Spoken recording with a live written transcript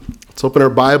Let's open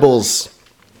our Bibles.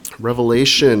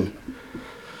 Revelation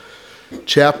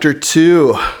chapter 2.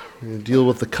 We're going to deal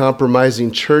with the compromising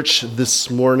church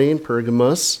this morning,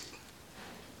 Pergamos.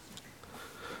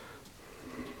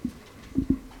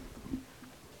 We're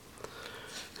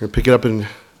going to pick it up in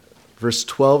verse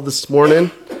 12 this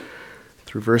morning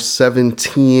through verse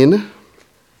 17.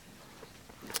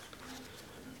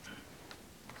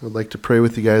 I'd like to pray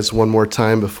with you guys one more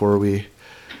time before we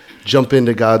jump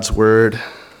into God's Word.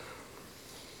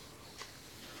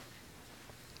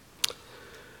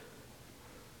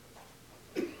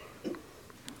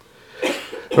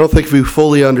 I don't think we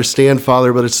fully understand,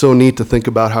 Father, but it's so neat to think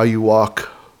about how you walk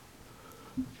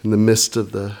in the midst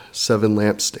of the seven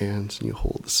lampstands and you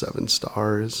hold the seven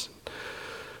stars,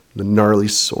 the gnarly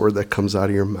sword that comes out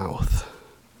of your mouth.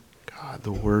 God,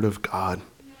 the Word of God.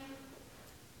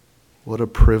 What a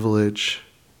privilege.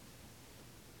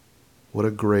 What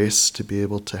a grace to be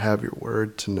able to have your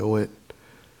Word, to know it,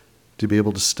 to be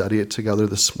able to study it together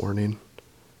this morning.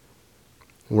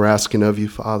 And we're asking of you,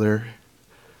 Father,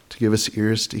 to give us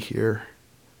ears to hear.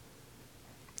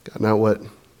 God, not what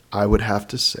I would have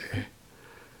to say,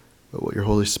 but what your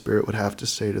Holy Spirit would have to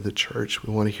say to the church.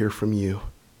 We want to hear from you.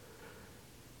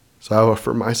 So I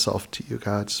offer myself to you,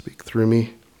 God. Speak through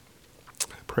me.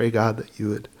 I pray, God, that you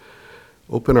would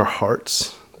open our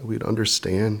hearts, that we'd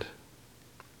understand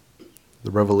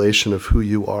the revelation of who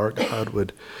you are. God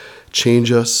would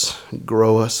change us,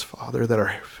 grow us, Father, that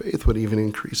our faith would even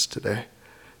increase today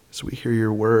as we hear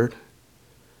your word.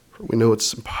 For we know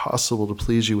it's impossible to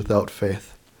please you without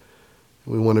faith.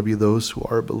 We want to be those who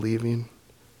are believing.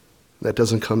 That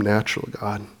doesn't come natural,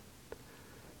 God.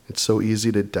 It's so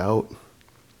easy to doubt. And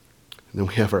then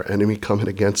we have our enemy coming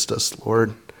against us,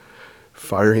 Lord,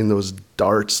 firing those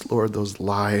darts, Lord, those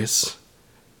lies.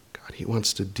 God, he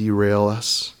wants to derail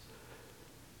us.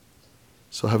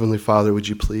 So, Heavenly Father, would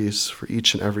you please, for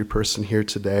each and every person here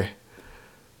today,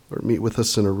 Lord, meet with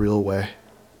us in a real way,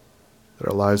 that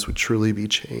our lives would truly be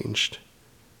changed.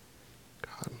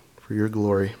 God, for your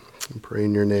glory, I pray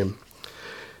in your name.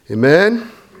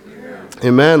 Amen?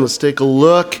 Amen. Let's take a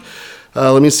look.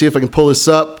 Let me see if I can pull this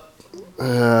up.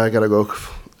 I got to go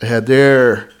ahead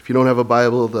there. If you don't have a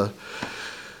Bible, the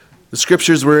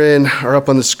scriptures we're in are up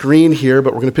on the screen here,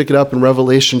 but we're going to pick it up in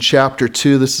Revelation chapter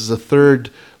 2. This is a third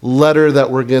letter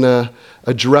that we're going to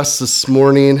address this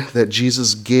morning that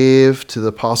Jesus gave to the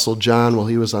Apostle John while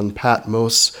he was on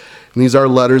Patmos. And these are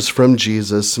letters from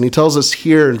Jesus. And he tells us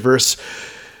here in verse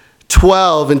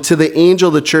 12, "And to the angel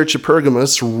of the church of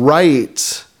Pergamos,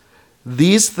 write,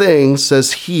 these things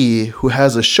says he who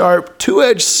has a sharp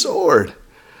two-edged sword.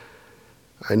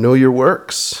 I know your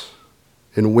works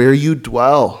and where you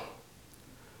dwell,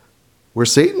 where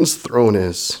Satan's throne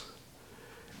is.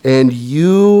 And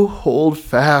you hold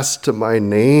fast to my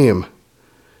name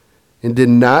and did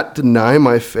not deny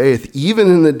my faith, even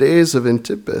in the days of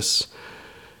Antipas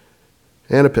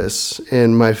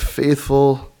and my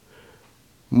faithful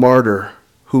martyr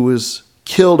who was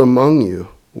killed among you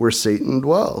where Satan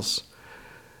dwells.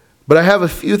 But I have a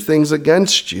few things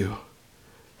against you,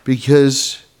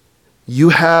 because you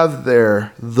have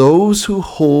there those who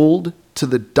hold to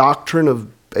the doctrine of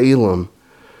Balaam,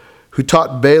 who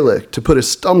taught Balak to put a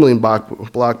stumbling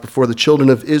block before the children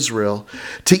of Israel,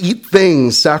 to eat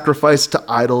things sacrificed to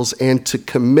idols, and to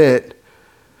commit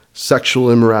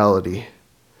sexual immorality.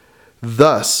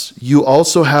 Thus, you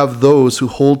also have those who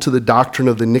hold to the doctrine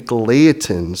of the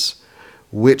Nicolaitans,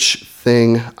 which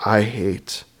thing I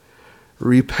hate.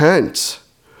 Repent,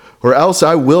 or else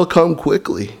I will come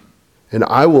quickly, and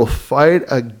I will fight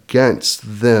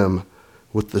against them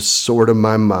with the sword of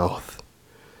my mouth.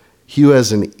 He who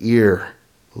has an ear,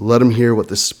 let him hear what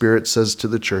the Spirit says to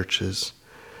the churches.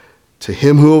 To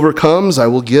him who overcomes, I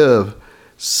will give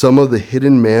some of the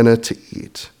hidden manna to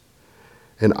eat.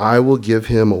 And I will give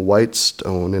him a white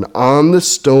stone, and on the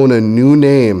stone a new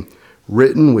name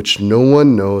written which no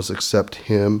one knows except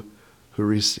him who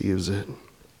receives it."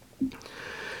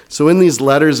 So in these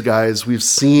letters, guys, we've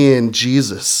seen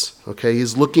Jesus, okay?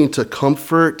 He's looking to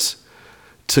comfort,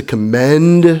 to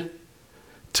commend,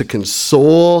 to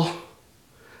console,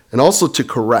 and also to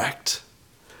correct.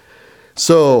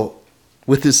 So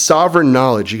with his sovereign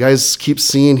knowledge, you guys keep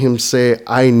seeing him say,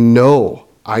 I know.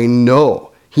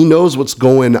 He knows what's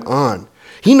going on.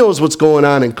 He knows what's going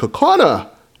on in Kokona,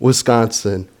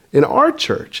 Wisconsin, in our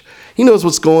church. He knows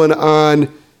what's going on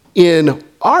in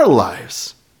our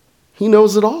lives. He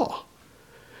knows it all.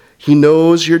 He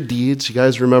knows your deeds. You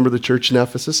guys remember the church in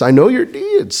Ephesus? I know your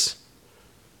deeds.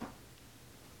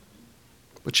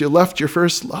 But you left your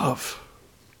first love.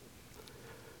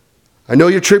 I know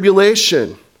your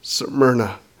tribulation,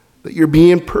 Smyrna, that you're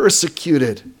being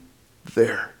persecuted.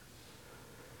 there.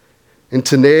 And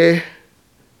today,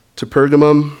 to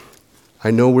Pergamum,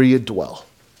 I know where you dwell.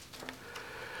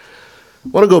 I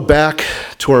want to go back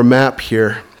to our map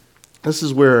here. This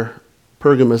is where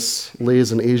Pergamus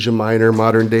lays in Asia Minor,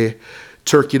 modern day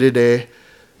Turkey today.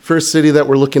 First city that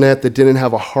we're looking at that didn't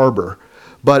have a harbor,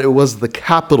 but it was the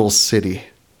capital city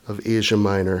of Asia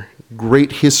Minor.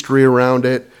 Great history around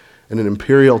it and an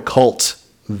imperial cult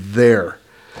there.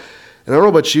 And I don't know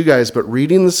about you guys, but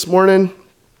reading this morning,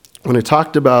 when I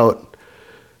talked about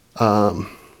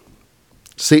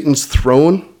Satan's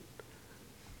throne,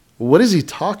 what is he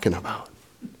talking about?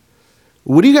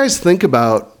 What do you guys think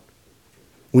about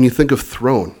when you think of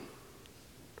throne?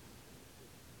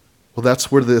 Well,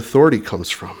 that's where the authority comes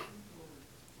from.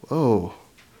 Whoa,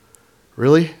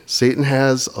 really? Satan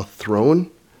has a throne?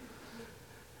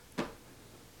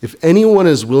 If anyone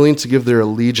is willing to give their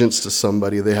allegiance to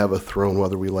somebody, they have a throne,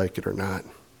 whether we like it or not.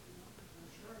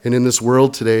 And in this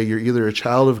world today, you're either a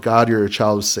child of God or you're a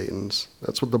child of Satan's.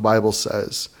 That's what the Bible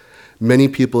says. Many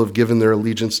people have given their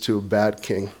allegiance to a bad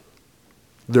king.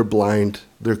 They're blind.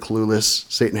 They're clueless.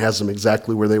 Satan has them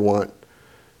exactly where they want.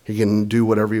 He can do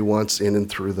whatever he wants in and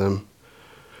through them.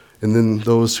 And then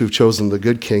those who've chosen the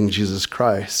good king, Jesus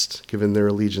Christ, given their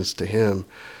allegiance to him,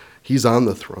 he's on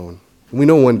the throne. And we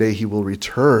know one day he will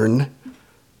return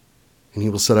and he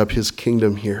will set up his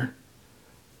kingdom here.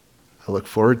 I look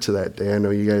forward to that day. I know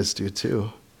you guys do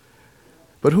too.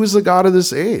 But who's the God of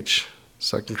this age?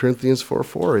 2 Corinthians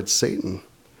 4:4, it's Satan.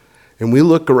 And we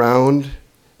look around,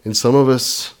 and some of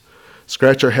us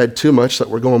scratch our head too much that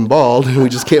we're going bald, and we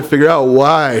just can't figure out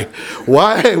why.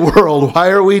 Why, world? Why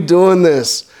are we doing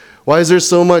this? Why is there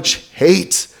so much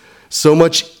hate, so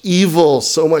much evil,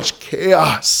 so much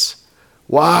chaos?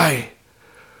 Why?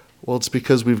 Well, it's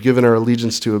because we've given our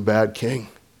allegiance to a bad king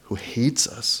who hates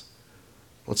us,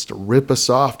 wants to rip us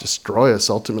off, destroy us,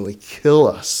 ultimately kill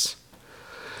us.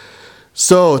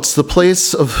 So it's the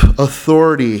place of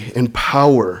authority and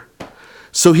power.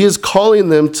 So he is calling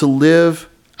them to live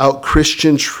out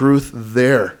Christian truth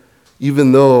there,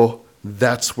 even though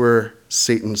that's where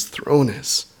Satan's throne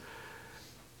is.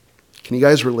 Can you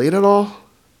guys relate at all?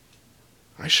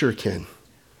 I sure can.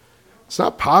 It's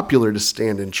not popular to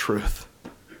stand in truth,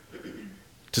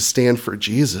 to stand for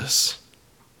Jesus.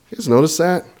 You guys notice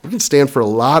that? We can stand for a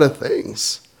lot of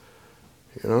things.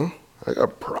 You know, I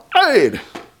got pride.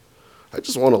 I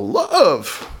just want to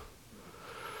love.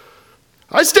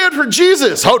 I stand for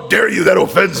Jesus. How dare you? That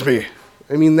offends me.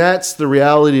 I mean, that's the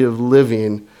reality of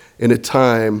living in a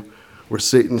time where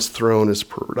Satan's throne is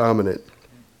predominant.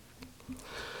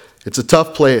 It's a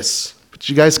tough place, but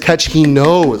you guys catch, he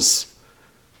knows.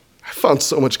 I found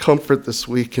so much comfort this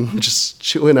week in just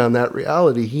chewing on that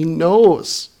reality. He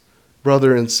knows,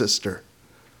 brother and sister.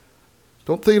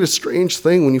 Don't think it a strange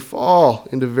thing when you fall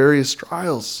into various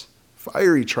trials,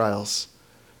 fiery trials.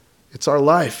 It's our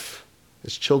life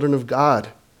as children of God.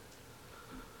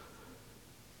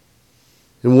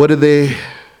 And what do they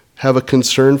have a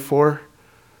concern for?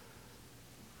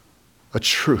 A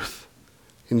truth.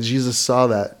 And Jesus saw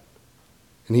that.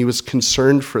 And he was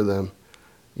concerned for them.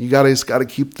 You guys got to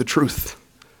keep the truth.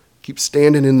 Keep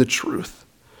standing in the truth.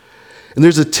 And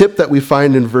there's a tip that we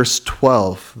find in verse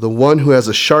 12. The one who has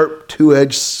a sharp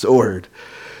two-edged sword.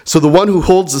 So the one who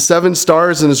holds the 7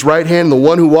 stars in his right hand, the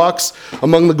one who walks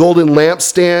among the golden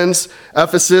lampstands,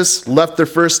 Ephesus, left their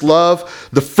first love,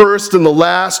 the first and the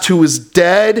last who was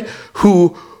dead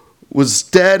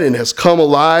and has come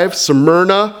alive,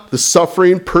 Smyrna, the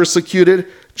suffering, persecuted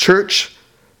church.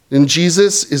 And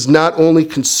Jesus is not only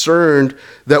concerned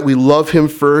that we love him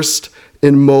first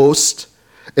and most,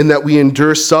 and that we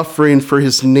endure suffering for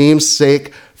his name's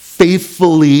sake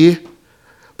faithfully,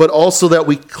 but also that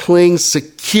we cling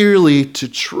securely to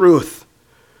truth,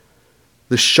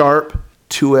 the sharp,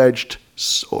 two-edged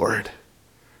sword.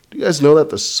 Do you guys know that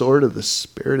the sword of the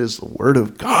Spirit is the Word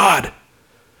of God?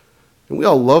 And we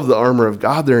all love the armor of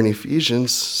God there in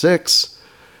Ephesians 6.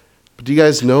 But do you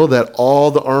guys know that all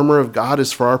the armor of God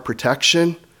is for our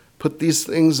protection? Put these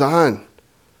things on.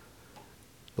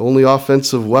 The only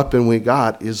offensive weapon we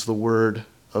got is the Word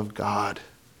of God.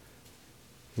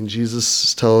 And Jesus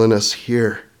is telling us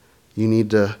here, you need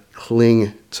to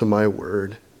cling to my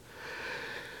word.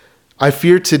 I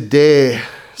fear today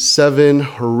 7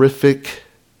 horrific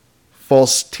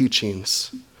false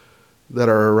teachings that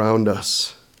are around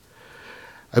us.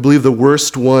 I believe the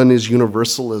worst one is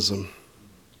universalism.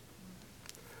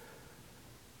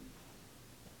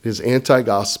 It is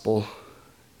anti-gospel.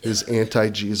 It is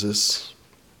anti-Jesus.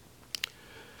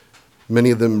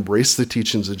 Many of them embrace the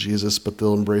teachings of Jesus, but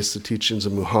they'll embrace the teachings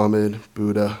of Muhammad,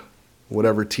 Buddha,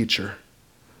 whatever teacher.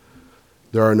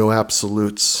 There are no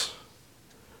absolutes.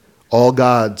 All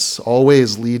gods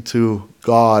always lead to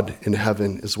God in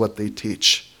heaven is what they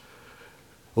teach.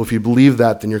 Well, if you believe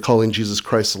that, then you're calling Jesus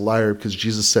Christ a liar, because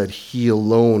Jesus said he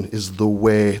alone is the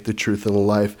way, the truth, and the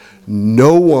life.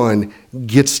 No one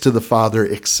gets to the Father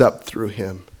except through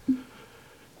him.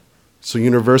 So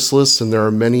universalists, and there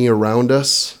are many around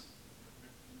us,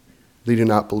 they do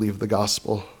not believe the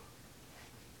gospel.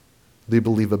 They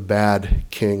believe a bad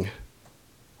king,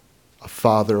 a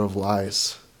father of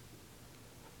lies.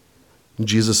 And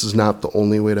Jesus is not the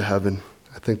only way to heaven.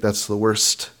 I think that's the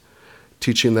worst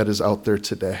teaching that is out there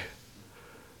today.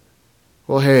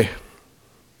 Well, hey,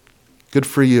 good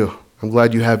for you. I'm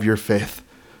glad you have your faith.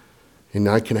 And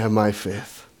I can have my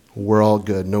faith. We're all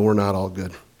good. No, we're not all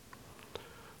good.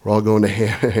 We're all going to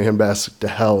handbasket to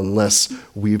hell unless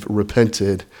we've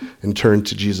repented and turned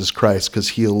to Jesus Christ, because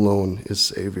he alone is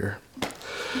Savior. I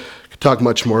could talk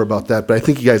much more about that, but I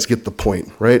think you guys get the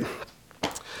point, right?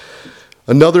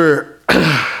 Another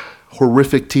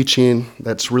horrific teaching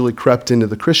that's really crept into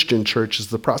the Christian church is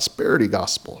the prosperity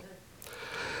gospel.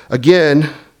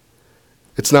 Again,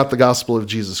 it's not the gospel of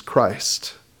Jesus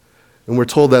Christ. And we're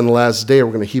told that in the last day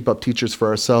we're going to heap up teachers for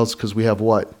ourselves because we have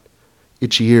what?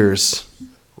 Itchy ears,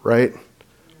 right?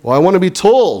 Well, I want to be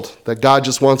told that God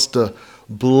just wants to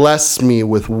bless me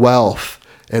with wealth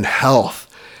and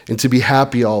health and to be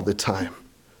happy all the time.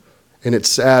 And it's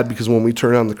sad because when we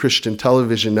turn on the Christian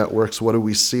television networks, what do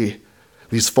we see?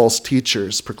 These false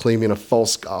teachers proclaiming a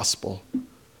false gospel.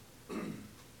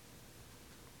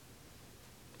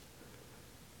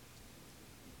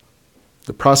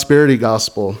 The prosperity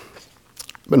gospel,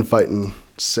 I've been fighting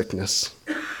sickness.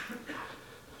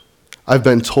 I've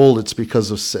been told it's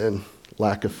because of sin,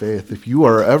 lack of faith. If you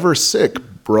are ever sick,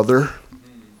 brother,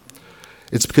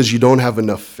 it's because you don't have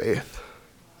enough faith.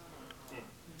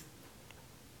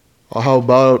 Well, how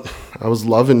about I was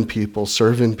loving people,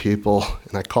 serving people,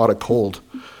 and I caught a cold?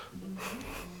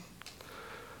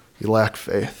 You lack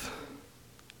faith.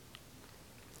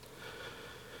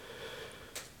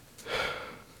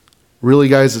 Really,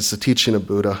 guys, it's the teaching of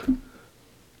Buddha.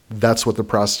 That's what the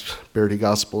prosperity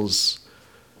gospel is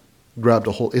grabbed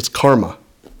a hold. It's karma.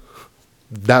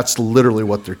 That's literally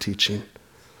what they're teaching.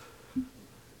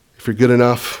 If you're good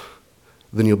enough,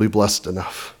 then you'll be blessed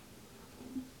enough.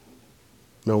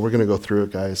 No, we're going to go through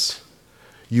it, guys.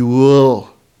 You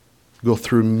will go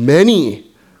through many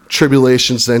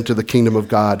tribulations to enter the kingdom of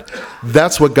God.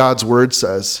 That's what God's word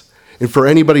says. And for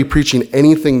anybody preaching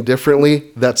anything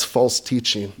differently, that's false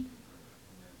teaching.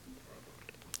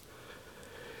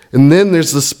 And then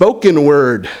there's the spoken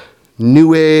word,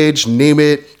 new age, name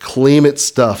it, claim it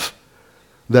stuff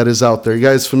that is out there. You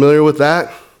guys familiar with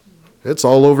that? It's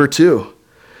all over too.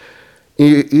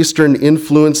 Eastern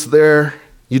influence there.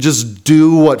 You just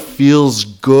do what feels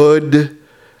good.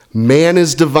 Man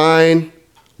is divine.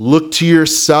 Look to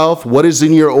yourself. What is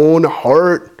in your own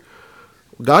heart?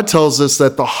 God tells us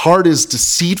that the heart is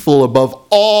deceitful above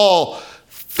all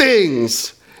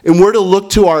things. And we're to look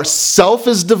to ourself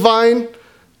as divine?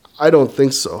 I don't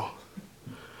think so.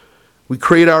 We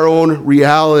create our own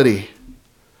reality.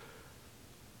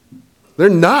 They're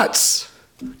nuts.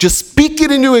 Just speak it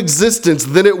into existence,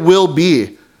 then it will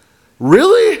be.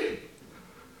 Really?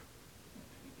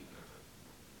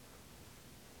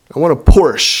 I want a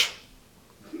Porsche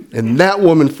and that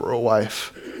woman for a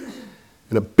wife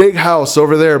and a big house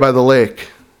over there by the lake.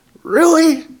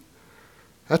 Really?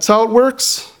 That's how it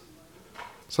works?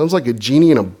 Sounds like a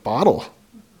genie in a bottle.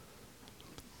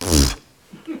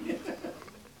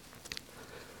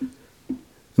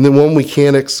 And then one we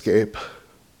can't escape,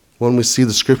 one we see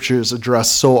the scriptures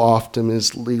addressed so often,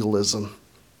 is legalism.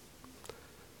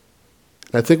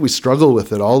 And I think we struggle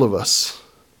with it, all of us.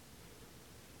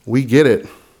 We get it.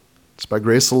 It's by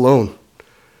grace alone.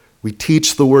 We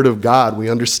teach the word of God. We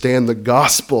understand the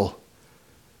gospel.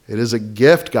 It is a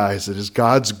gift, guys. It is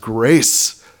God's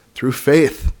grace through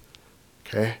faith.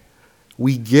 Okay?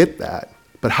 We get that.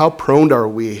 But how prone are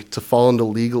we to fall into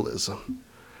legalism?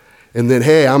 And then,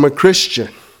 hey, I'm a Christian.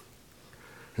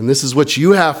 And this is what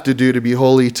you have to do to be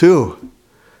holy too.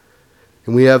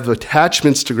 And we have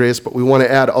attachments to grace, but we want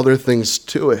to add other things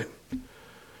to it.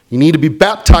 You need to be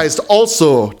baptized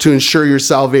also to ensure your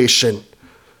salvation.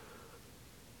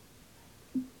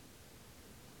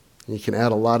 You can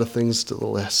add a lot of things to the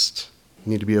list.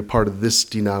 You need to be a part of this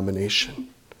denomination.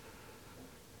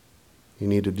 You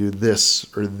need to do this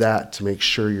or that to make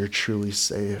sure you're truly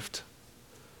saved.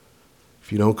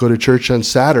 If you don't go to church on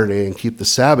Saturday and keep the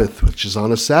Sabbath, which is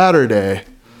on a Saturday,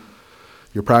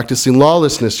 you're practicing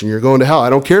lawlessness and you're going to hell. I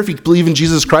don't care if you believe in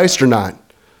Jesus Christ or not.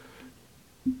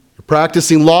 You're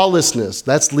practicing lawlessness.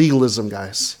 That's legalism,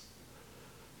 guys.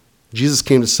 Jesus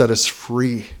came to set us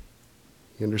free.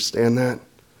 You understand that?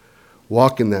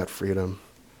 Walk in that freedom.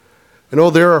 I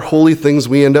know there are holy things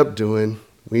we end up doing.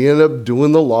 We end up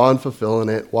doing the law and fulfilling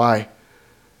it. Why?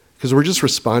 Because we're just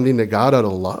responding to God out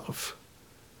of love.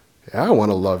 Yeah, I want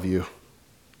to love you.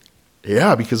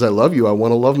 Yeah, because I love you, I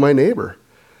want to love my neighbor.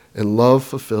 And love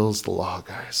fulfills the law,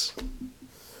 guys.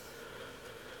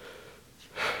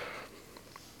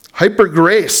 Hyper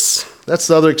grace. That's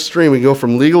the other extreme. We go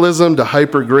from legalism to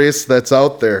hyper grace that's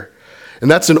out there. And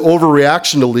that's an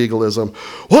overreaction to legalism.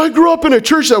 Well, I grew up in a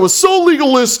church that was so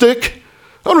legalistic,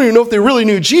 I don't even know if they really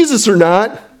knew Jesus or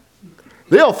not.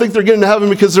 They all think they're getting to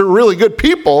heaven because they're really good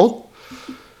people.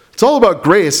 It's all about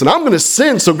grace, and I'm going to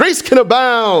sin so grace can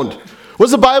abound. What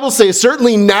does the Bible say?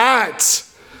 Certainly not.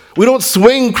 We don't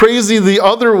swing crazy the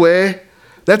other way.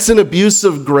 That's an abuse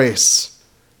of grace.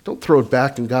 Don't throw it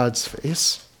back in God's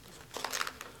face.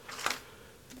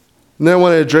 And then I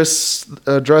want to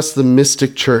address the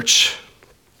mystic church.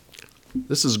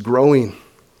 This is growing.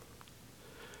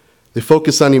 They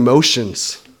focus on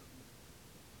emotions.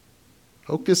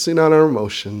 Focusing on our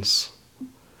emotions.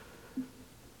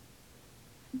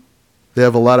 They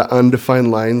have a lot of undefined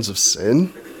lines of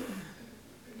sin.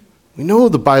 We know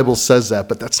the Bible says that,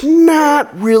 but that's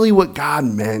not really what God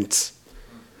meant.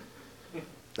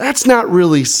 That's not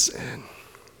really sin.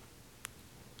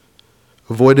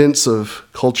 Avoidance of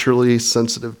culturally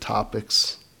sensitive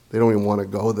topics. They don't even want to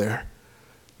go there.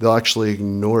 They'll actually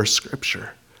ignore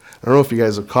Scripture. I don't know if you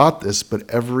guys have caught this, but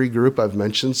every group I've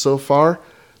mentioned so far,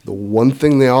 the one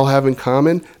thing they all have in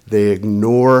common, they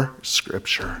ignore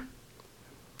Scripture.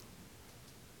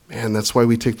 Man, that's why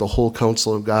we take the whole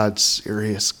counsel of God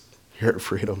serious here at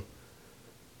Freedom.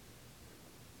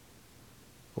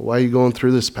 Why are you going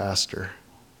through this, Pastor?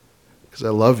 Because I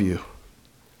love you.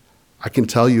 I can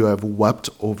tell you I've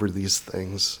wept over these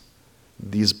things,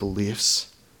 these beliefs.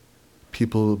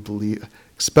 People who believe,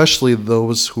 especially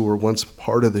those who were once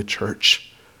part of the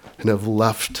church and have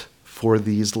left for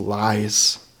these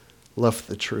lies, left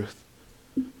the truth.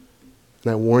 And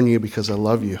I warn you because I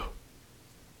love you.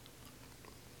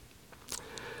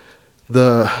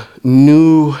 The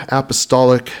new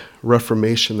apostolic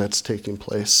reformation that's taking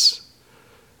place,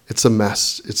 it's a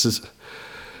mess.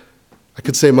 I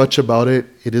could say much about it.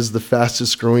 It is the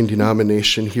fastest growing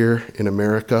denomination here in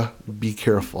America. Be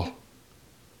careful.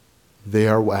 They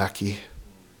are wacky.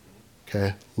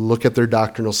 Okay? Look at their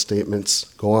doctrinal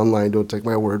statements. Go online, don't take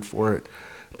my word for it.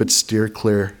 But steer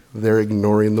clear. They're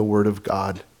ignoring the word of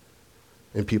God.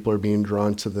 And people are being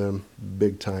drawn to them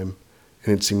big time.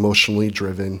 And it's emotionally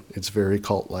driven. It's very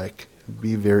cult-like.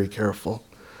 Be very careful.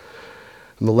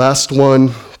 And the last one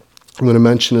I'm going to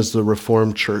mention is the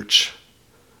Reformed Church.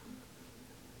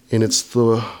 And it's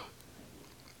the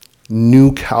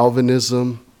new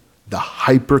Calvinism, the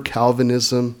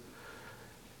hyper-Calvinism.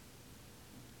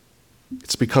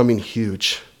 It's becoming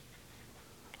huge.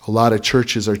 A lot of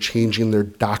churches are changing their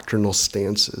doctrinal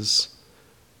stances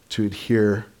to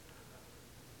adhere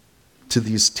to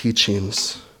these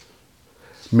teachings.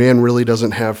 Man really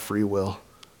doesn't have free will.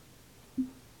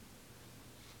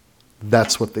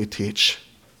 That's what they teach.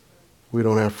 We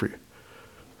don't have free.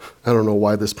 I don't know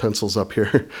why this pencil's up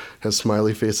here. Has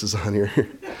smiley faces on here.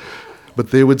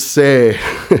 But they would say,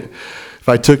 if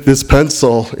I took this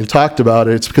pencil and talked about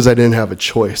it, it's because I didn't have a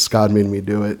choice. God made me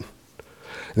do it.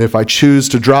 And if I choose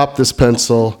to drop this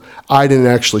pencil, I didn't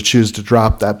actually choose to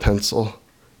drop that pencil.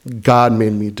 God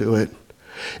made me do it.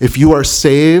 If you are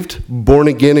saved, born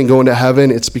again, and going to heaven,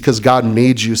 it's because God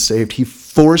made you saved. He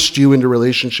forced you into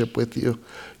relationship with you.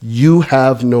 You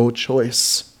have no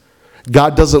choice.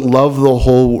 God doesn't love the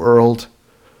whole world.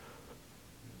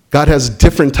 God has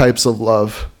different types of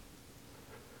love.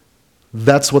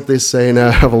 That's what they say, and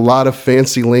I have a lot of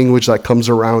fancy language that comes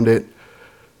around it.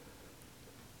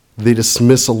 They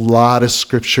dismiss a lot of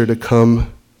scripture to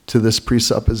come to this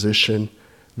presupposition.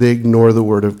 They ignore the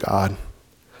word of God.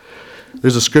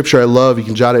 There's a scripture I love. You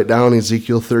can jot it down,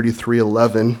 Ezekiel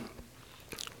 33:11.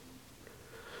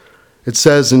 It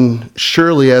says, "And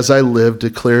surely as I live,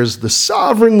 declares the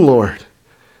sovereign Lord."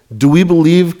 Do we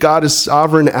believe God is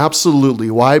sovereign?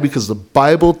 Absolutely. Why? Because the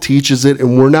Bible teaches it,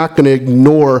 and we're not going to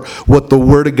ignore what the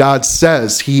Word of God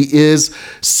says. He is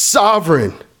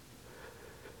sovereign.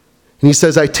 And he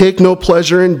says, "I take no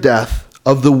pleasure in death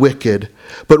of the wicked,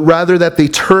 but rather that they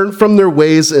turn from their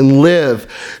ways and live."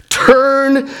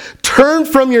 Turn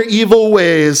from your evil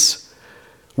ways.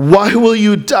 Why will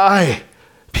you die,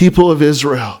 people of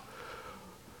Israel?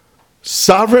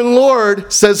 Sovereign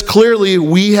Lord says clearly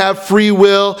we have free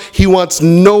will. He wants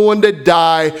no one to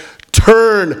die.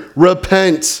 Turn,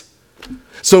 repent.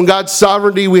 So in God's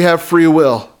sovereignty, we have free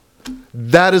will.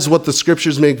 That is what the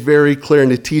scriptures make very clear,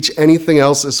 and to teach anything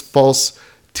else is false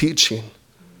teaching.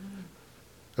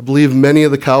 I believe many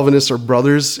of the Calvinists are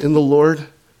brothers in the Lord,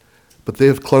 but they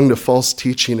have clung to false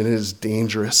teaching, and it is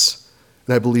dangerous.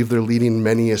 And I believe they're leading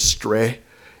many astray.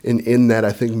 And in that,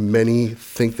 I think many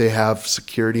think they have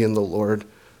security in the Lord,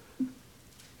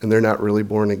 and they're not really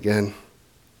born again.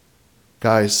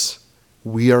 Guys,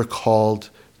 we are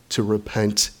called to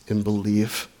repent and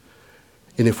believe.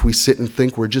 And if we sit and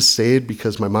think we're just saved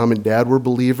because my mom and dad were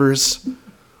believers,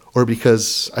 or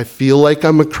because I feel like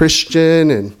I'm a Christian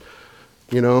and,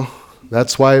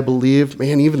 that's why I believe,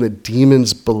 man, even the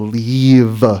demons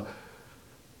believe.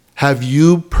 Have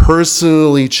you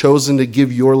personally chosen to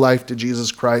give your life to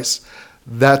Jesus Christ?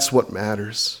 That's what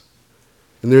matters.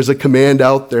 And there's a command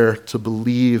out there to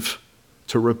believe,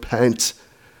 to repent.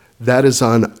 That is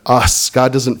on us.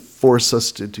 God doesn't force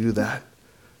us to do that.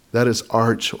 That is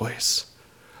our choice.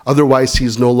 Otherwise,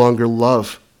 he's no longer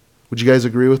love. Would you guys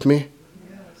agree with me?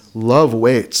 Yes. Love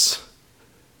waits.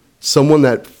 Someone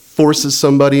that forces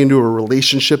somebody into a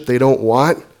relationship they don't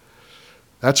want,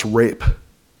 that's rape.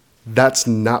 That's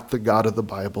not the God of the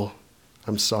Bible.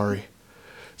 I'm sorry.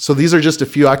 So these are just a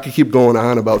few. I could keep going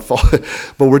on about fall,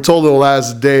 but we're told in the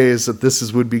last days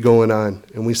that would be going on,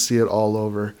 and we see it all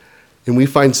over. And we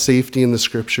find safety in the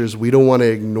scriptures. We don't want to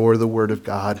ignore the word of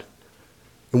God.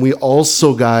 And we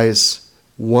also, guys,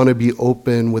 want to be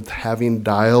open with having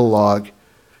dialogue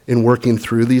and working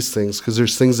through these things, because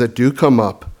there's things that do come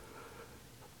up.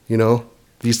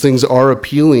 These things are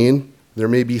appealing. There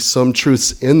may be some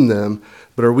truths in them,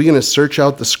 but are we going to search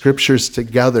out the scriptures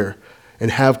together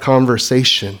and have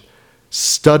conversation,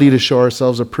 study to show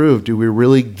ourselves approved? Do we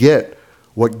really get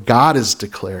what God has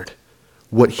declared,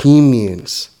 what he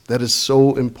means? That is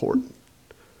so important.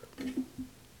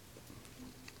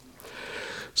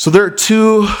 So there are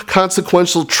two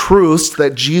consequential truths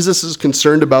that Jesus is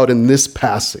concerned about in this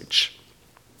passage.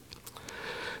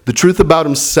 The truth about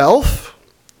himself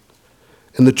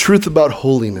and the truth about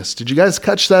holiness. Did you guys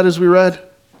catch that as we read?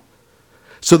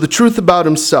 So the truth about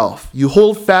himself. You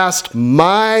hold fast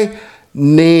my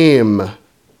name,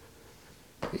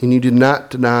 and you did not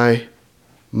deny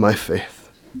my faith.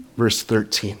 Verse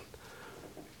 13.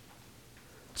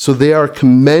 So they are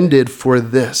commended for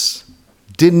this.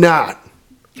 Did not.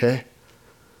 Okay?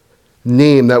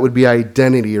 Name, that would be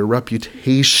identity or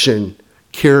reputation,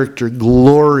 character,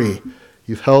 glory.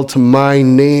 You've held to my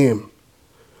name.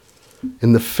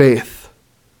 In the faith,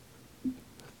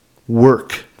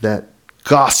 work, that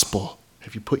gospel.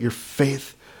 Have you put your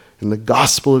faith in the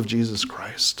gospel of Jesus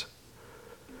Christ?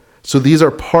 So these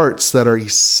are parts that are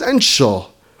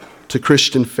essential to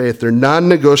Christian faith. They're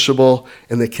non-negotiable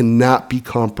and they cannot be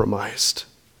compromised.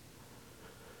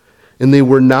 And they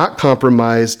were not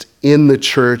compromised in the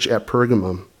church at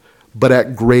Pergamum, but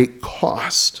at great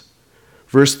cost.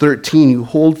 Verse 13, you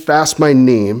hold fast my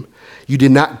name. You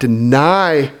did not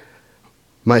deny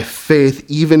my faith,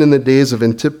 even in the days of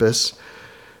Antipas,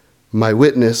 my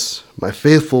witness, my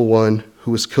faithful one,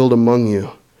 who was killed among you.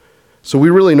 So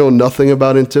we really know nothing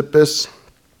about Antipas.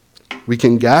 We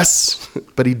can guess,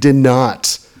 but he did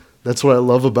not. That's what I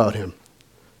love about him.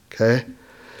 Okay?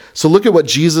 So look at what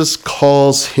Jesus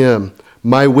calls him.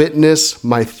 My witness,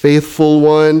 my faithful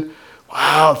one.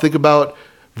 Wow, think about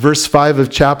verse 5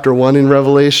 of chapter 1 in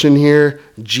Revelation here.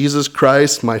 Jesus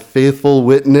Christ, my faithful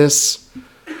witness.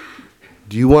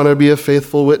 Do you want to be a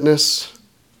faithful witness?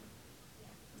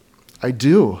 I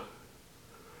do.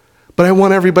 But I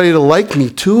want everybody to like me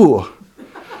too.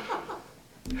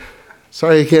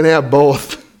 Sorry, I can't have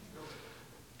both.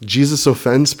 Jesus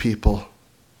offends people.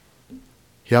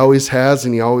 He always has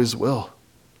and he always will.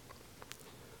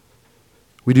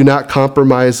 We do not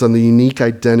compromise on the unique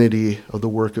identity of the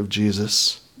work of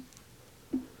Jesus.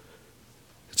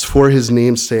 It's for his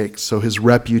name's sake, so his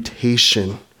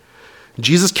reputation.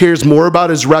 Jesus cares more about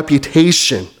his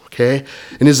reputation, okay?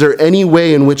 And is there any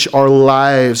way in which our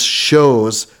lives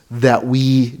shows that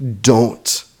we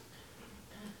don't?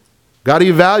 Got to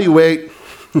evaluate.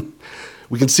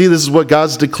 We can see this is what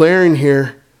God's declaring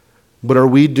here, but are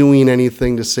we doing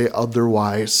anything to say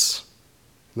otherwise?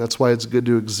 And that's why it's good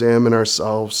to examine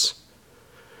ourselves.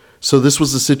 So this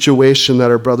was the situation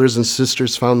that our brothers and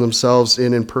sisters found themselves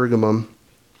in Pergamum.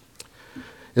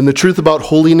 And the truth about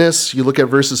holiness, you look at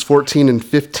verses 14 and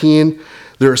 15,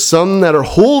 there are some that are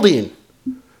holding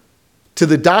to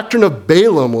the doctrine of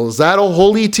Balaam. Well, is that a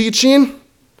holy teaching?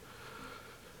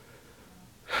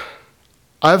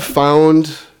 I've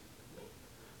found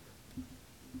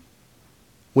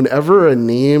whenever a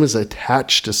name is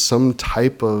attached to some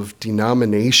type of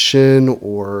denomination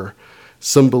or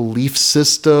some belief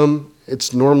system,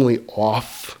 it's normally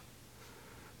off.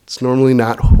 It's normally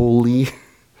not holy.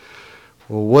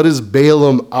 Well, what is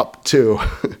Balaam up to?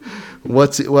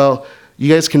 Well,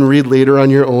 you guys can read later on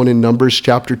your own in Numbers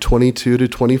chapter 22 to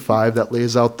 25. That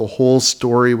lays out the whole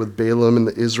story with Balaam and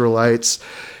the Israelites.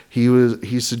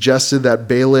 He suggested that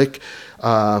Balak,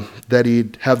 that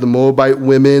he'd have the Moabite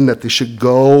women, that they should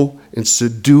go and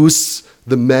seduce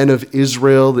the men of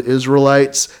Israel, the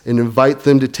Israelites, and invite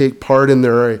them to take part in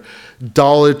their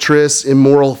idolatrous,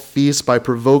 immoral feast by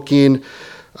provoking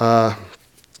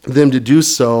them to do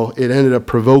so. It ended up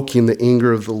provoking the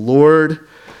anger of the Lord.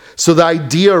 So the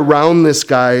idea around this,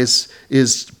 guys,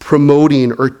 is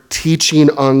promoting or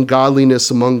teaching ungodliness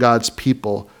among God's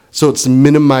people. So it's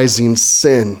minimizing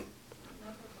sin.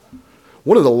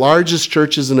 One of the largest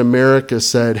churches in America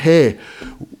said, hey,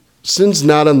 sin's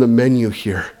not on the menu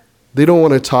here. They don't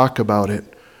want to talk about it.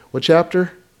 What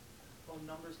chapter? Well,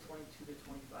 Numbers 22 to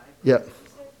 25.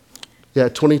 Yeah,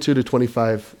 22 to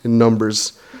 25 in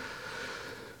Numbers.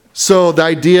 So the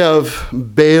idea of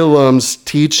Balaam's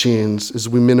teachings is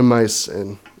we minimize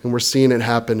sin, and we're seeing it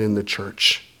happen in the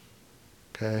church.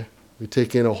 Okay? We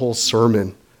take in a whole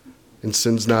sermon, and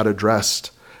sin's not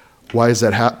addressed. Why is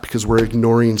that happening? Because we're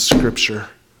ignoring Scripture.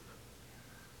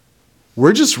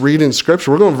 We're just reading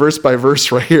Scripture. We're going verse by verse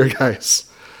right here,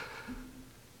 guys.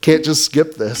 Can't just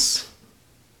skip this.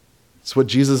 It's what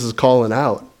Jesus is calling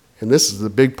out. And this is the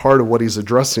big part of what he's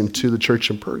addressing to the church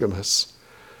in Pergamos.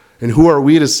 And who are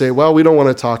we to say, well, we don't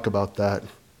want to talk about that.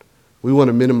 We want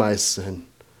to minimize sin.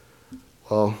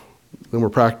 Well, then we're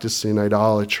practicing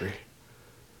idolatry.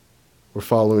 We're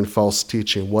following false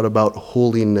teaching. What about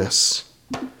holiness?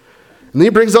 And then he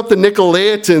brings up the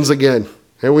Nicolaitans again.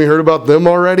 Haven't we heard about them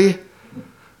already?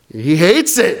 He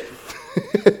hates it.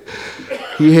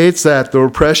 He hates that, the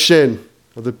oppression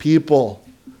of the people.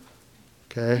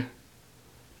 Okay?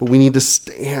 But we need to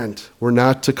stand. We're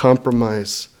not to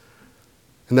compromise.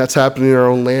 And that's happening in our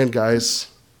own land, guys.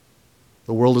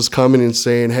 The world is coming and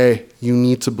saying, hey, you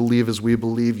need to believe as we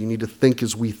believe. You need to think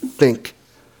as we think.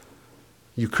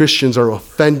 You Christians are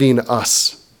offending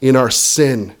us in our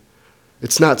sin.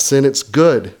 It's not sin, it's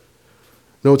good.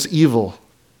 No, it's evil.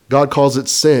 God calls it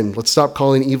sin. Let's stop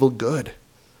calling evil good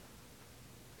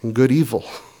and good evil.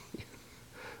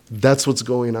 That's what's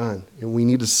going on, and we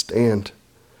need to stand.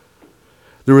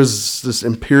 There was this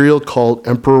imperial cult,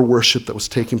 emperor worship, that was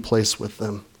taking place with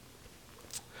them.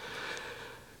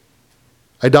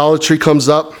 Idolatry comes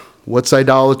up. What's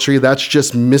idolatry? That's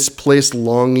just misplaced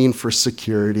longing for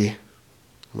security.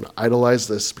 I'm going to idolize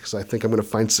this because I think I'm going to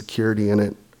find security in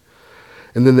it.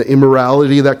 And then the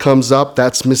immorality that comes up,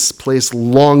 that's misplaced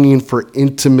longing for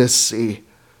intimacy,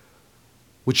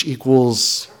 which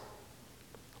equals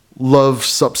love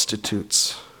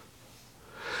substitutes.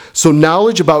 So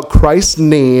knowledge about Christ's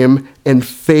name and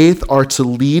faith are to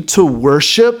lead to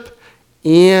worship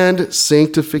and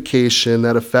sanctification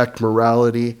that affect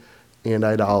morality and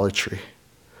idolatry.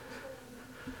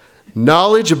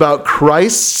 Knowledge about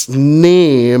Christ's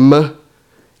name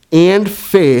and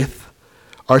faith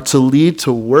are to lead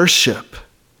to worship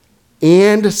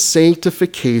and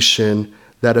sanctification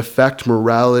that affect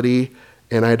morality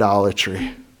and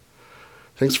idolatry.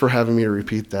 Thanks for having me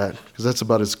repeat that, because that's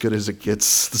about as good as it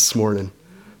gets this morning.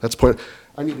 That's point.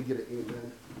 I need to get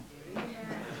an amen.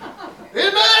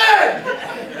 Amen!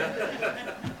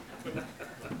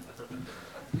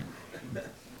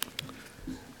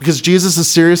 Because Jesus is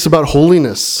serious about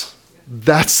holiness.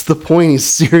 That's the point. He's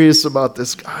serious about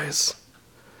this, guys.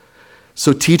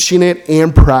 So teaching it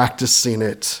and practicing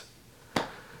it.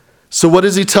 So what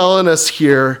is he telling us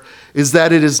here is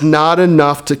that it is not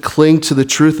enough to cling to the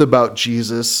truth about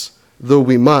Jesus, though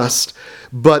we must,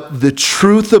 but the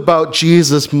truth about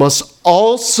Jesus must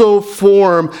also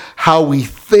form how we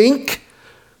think,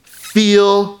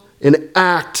 feel, and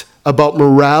act about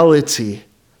morality,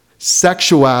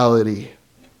 sexuality.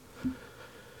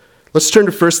 Let's turn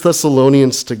to 1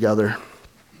 Thessalonians together.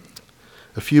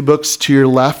 A few books to your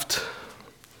left.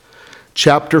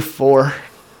 Chapter 4.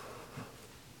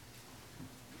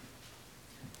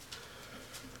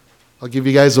 I'll give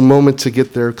you guys a moment to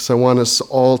get there because I want us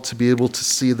all to be able to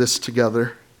see this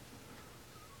together.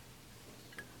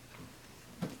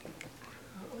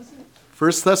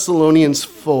 1 Thessalonians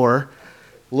 4.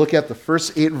 Look at the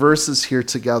first 8 verses here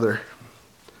together.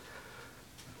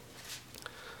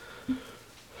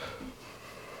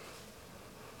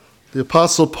 The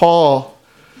Apostle Paul,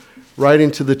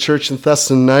 writing to the church in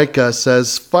Thessalonica,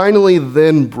 says, "Finally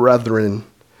then, brethren,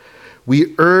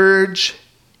 we urge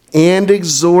and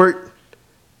exhort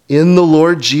in the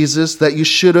Lord Jesus that you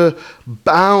should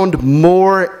abound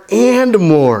more and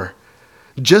more,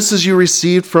 just as you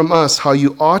received from us how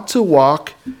you ought to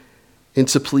walk and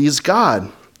to please God.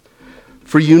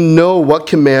 For you know what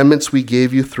commandments we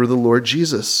gave you through the Lord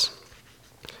Jesus.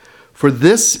 For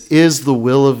this is the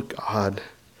will of God,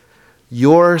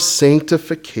 your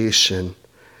sanctification,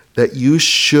 that you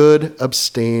should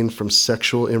abstain from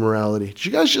sexual immorality. Did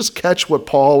you guys just catch what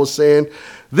Paul was saying?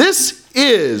 This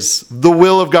is the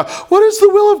will of God. What is the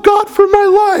will of God for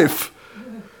my life?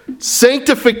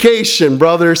 Sanctification,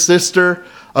 brother, sister.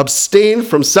 Abstain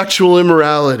from sexual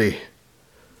immorality.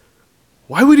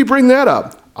 Why would he bring that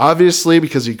up? Obviously,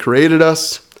 because he created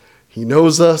us. He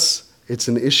knows us. It's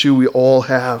an issue we all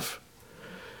have.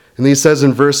 And he says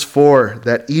in verse 4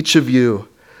 that each of you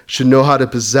should know how to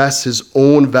possess his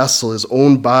own vessel, his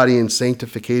own body in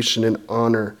sanctification and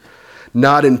honor,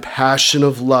 not in passion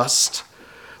of lust,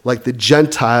 like the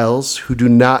Gentiles who do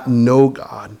not know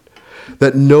God,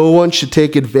 that no one should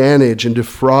take advantage and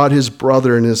defraud his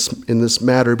brother in this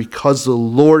matter, because the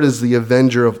Lord is the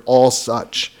avenger of all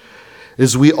such,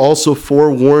 as we also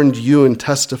forewarned you and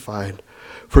testified.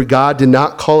 For God did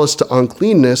not call us to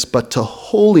uncleanness, but to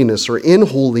holiness, or in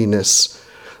holiness.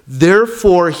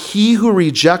 Therefore, he who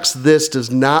rejects this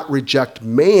does not reject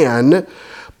man,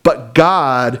 but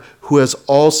God, who has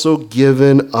also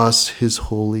given us his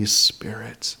Holy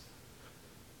Spirit.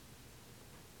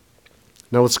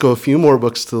 Now let's go a few more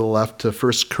books to the left to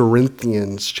 1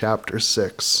 Corinthians chapter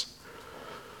 6.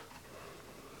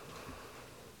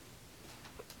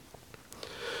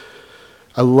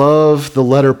 I love the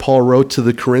letter Paul wrote to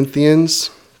the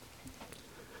Corinthians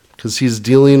because he's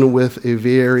dealing with a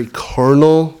very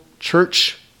carnal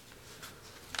church.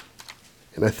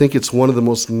 And I think it's one of the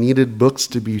most needed books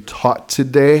to be taught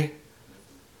today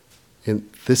in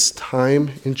this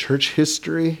time in church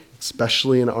history,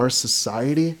 especially in our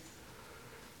society.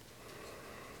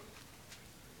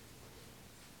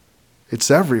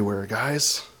 It's everywhere,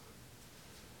 guys.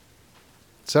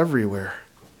 It's everywhere.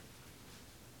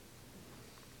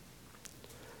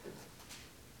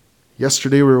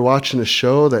 Yesterday we were watching a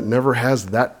show that never has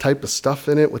that type of stuff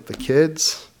in it with the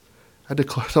kids. I had to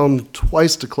tell them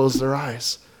twice to close their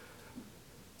eyes.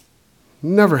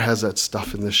 Never has that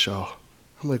stuff in this show.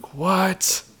 I'm like,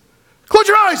 what? Close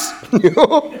your eyes! You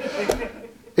know?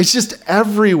 It's just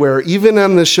everywhere, even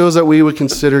on the shows that we would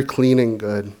consider clean and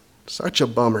good. Such a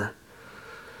bummer.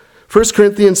 1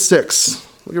 Corinthians 6,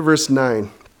 look at verse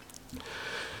 9.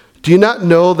 Do you not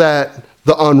know that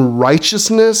the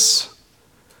unrighteousness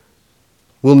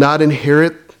will not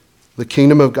inherit the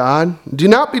kingdom of God? Do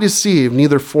not be deceived,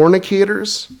 neither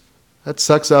fornicators, that's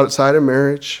sex outside of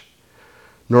marriage,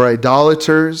 nor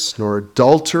idolaters, nor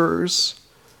adulterers,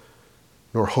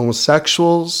 nor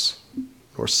homosexuals,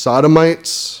 nor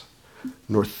sodomites,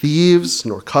 nor thieves,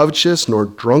 nor covetous, nor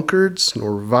drunkards,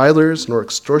 nor revilers, nor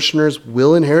extortioners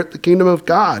will inherit the kingdom of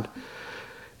God.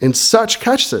 And such,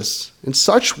 catch this, and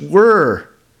such were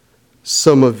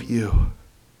some of you.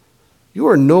 You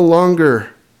are no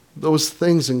longer those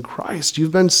things in Christ.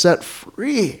 You've been set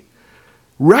free.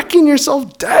 Reckon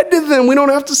yourself dead to them. We don't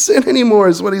have to sin anymore,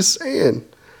 is what he's saying.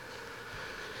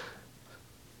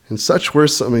 And such were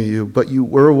some of you, but you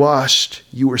were washed,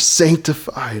 you were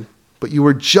sanctified, but you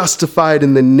were justified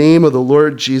in the name of the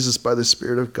Lord Jesus by the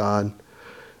Spirit of God.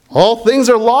 All things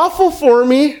are lawful for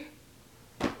me.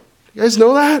 You guys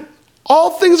know that? All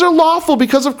things are lawful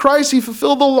because of Christ. He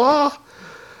fulfilled the law.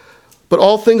 But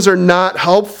all things are not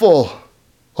helpful.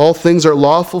 All things are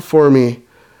lawful for me,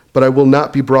 but I will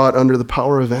not be brought under the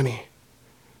power of any.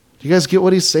 Do you guys get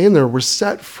what he's saying there? We're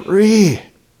set free.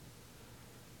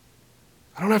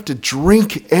 I don't have to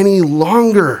drink any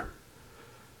longer.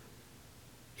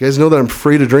 You guys know that I'm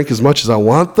free to drink as much as I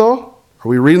want, though? Are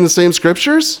we reading the same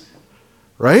scriptures?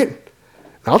 Right?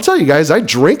 And I'll tell you guys, I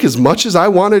drink as much as I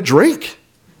want to drink.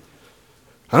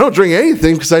 I don't drink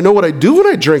anything because I know what I do when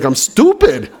I drink. I'm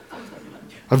stupid.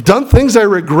 I've done things I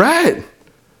regret.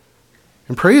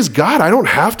 And praise God, I don't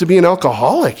have to be an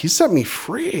alcoholic. He set me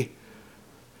free.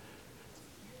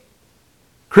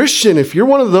 Christian, if you're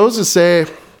one of those that say,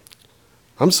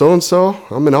 I'm so-and-so,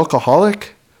 I'm an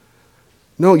alcoholic.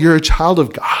 No, you're a child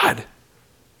of God.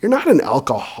 You're not an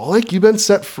alcoholic. You've been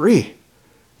set free.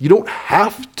 You don't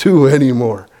have to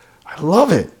anymore. I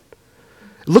love it.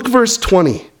 Look at verse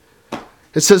 20.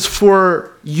 It says,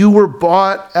 for you were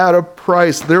bought at a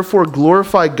price. Therefore,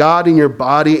 glorify God in your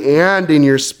body and in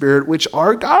your spirit, which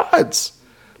are God's.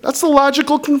 That's the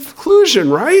logical conclusion,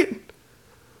 right?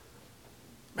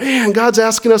 Man, God's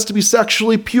asking us to be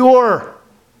sexually pure.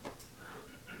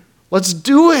 Let's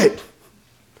do it.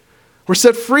 We're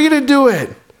set free to do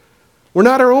it. We're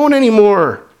not our own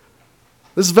anymore.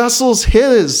 This vessel's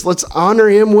his. Let's honor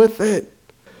him with it.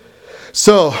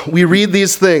 So, we read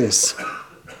these things.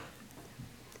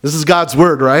 This is God's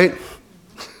word, right?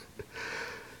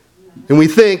 And we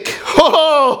think,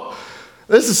 oh,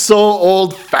 this is so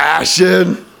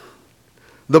old-fashioned.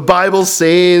 The Bible's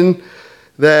saying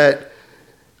that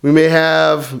we may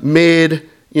have made,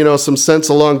 some sense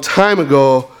a long time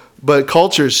ago, but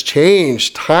culture's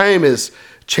changed. Time has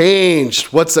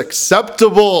changed. What's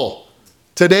acceptable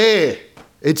today,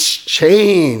 it's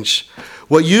changed.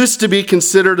 What used to be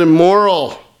considered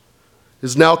immoral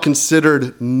is now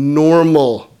considered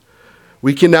normal.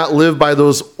 We cannot live by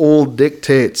those old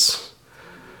dictates.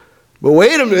 But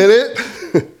wait a minute,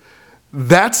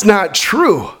 that's not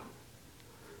true.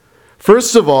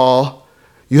 First of all,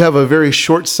 you have a very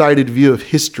short-sighted view of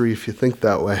history if you think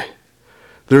that way.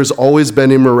 There's always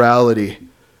been immorality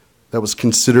that was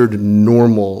considered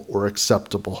normal or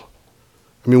acceptable.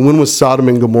 I mean, when was Sodom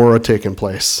and Gomorrah taking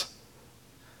place?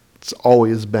 It's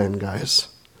always been, guys.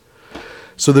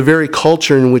 So the very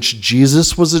culture in which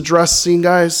Jesus was addressing,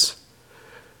 guys,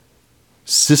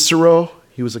 Cicero,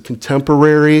 he was a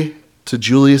contemporary to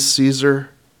Julius Caesar,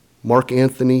 Mark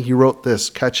Antony, he wrote this,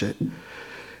 catch it.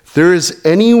 If there is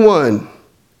anyone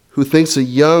who thinks a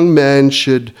young man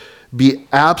should be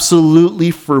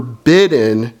absolutely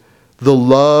forbidden the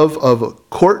love of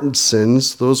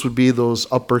courtesans, those would be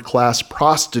those upper-class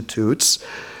prostitutes,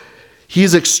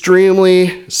 he's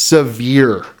extremely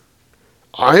severe.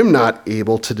 I'm not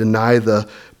able to deny the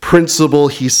principle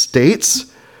he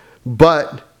states,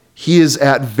 but he is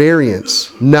at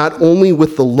variance, not only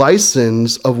with the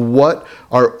license of what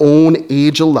our own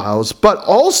age allows, but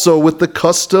also with the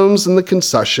customs and the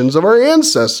concessions of our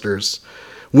ancestors.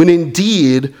 When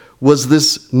indeed was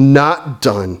this not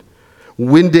done?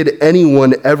 When did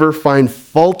anyone ever find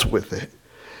fault with it?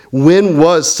 When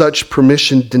was such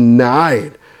permission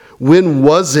denied? When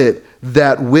was it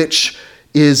that which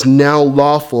is now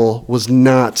lawful was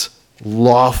not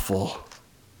lawful?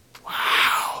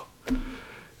 Wow.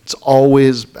 It's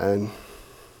always been.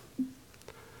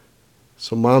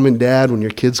 So mom and dad, when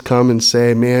your kids come and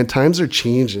say, man, times are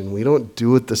changing, we don't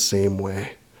do it the same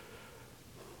way.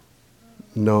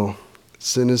 No,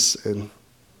 sin is sin.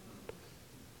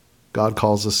 God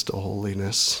calls us to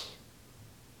holiness.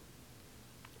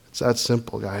 It's that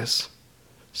simple, guys.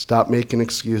 Stop making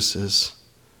excuses.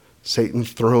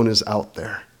 Satan's throne is out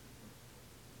there.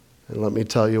 And let me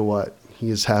tell you what, he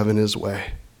is having his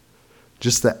way.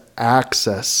 Just the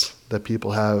access that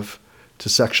people have to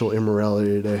sexual immorality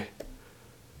today.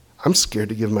 I'm scared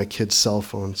to give my kids cell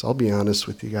phones. I'll be honest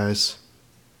with you guys.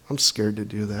 I'm scared to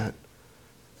do that.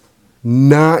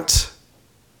 Not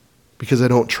because I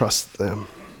don't trust them.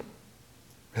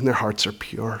 And their hearts are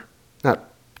pure.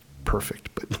 Not perfect,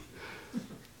 but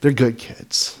they're good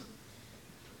kids.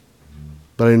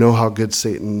 But I know how good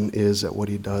Satan is at what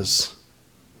he does.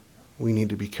 We need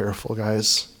to be careful,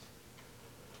 guys.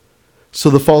 So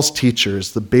the false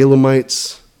teachers, the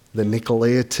Balaamites, the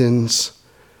Nicolaitans,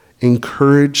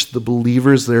 encouraged the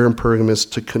believers there in Pergamos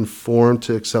to conform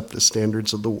to accept the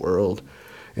standards of the world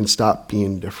and stop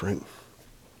being different.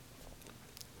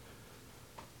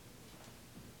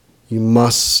 You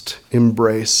must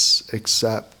embrace,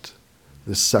 accept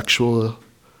the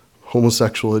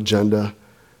homosexual agenda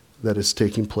that is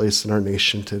taking place in our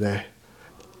nation today.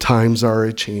 Times are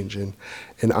a-changing.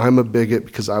 And I'm a bigot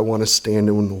because I want to stand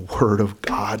in the Word of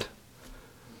God.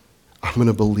 I'm going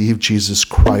to believe Jesus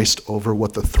Christ over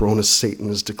what the throne of Satan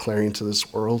is declaring to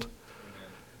this world.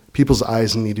 People's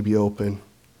eyes need to be open.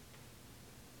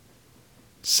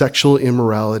 Sexual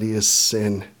immorality is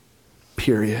sin,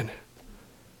 period.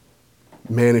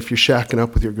 Man, if you're shacking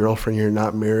up with your girlfriend and you're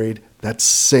not married, that's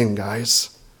sin,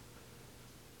 guys.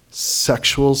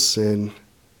 Sexual sin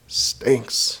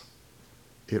stinks.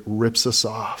 It rips us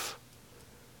off.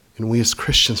 And we as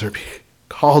Christians are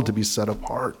called to be set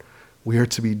apart. We are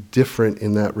to be different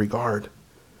in that regard.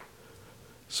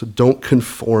 So don't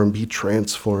conform, be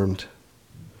transformed.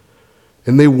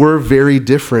 And they were very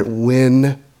different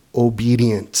when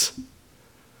obedient.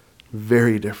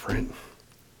 Very different.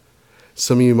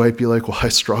 Some of you might be like, well, I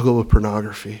struggle with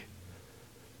pornography.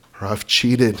 Or I've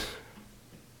cheated.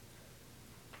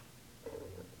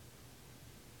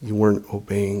 You weren't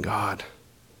obeying God.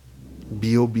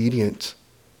 Be obedient.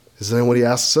 Isn't that what he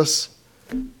asks us?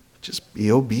 Just be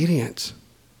obedient.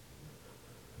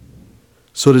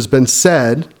 So it has been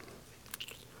said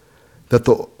that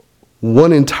the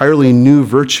one entirely new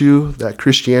virtue that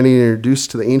Christianity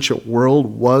introduced to the ancient world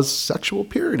was sexual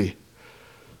purity.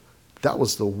 That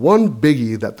was the one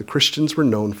biggie that the Christians were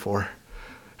known for.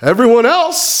 Everyone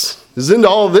else is into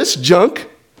all this junk.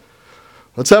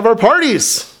 Let's have our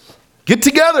parties. Get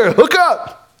together, hook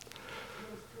up.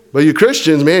 But you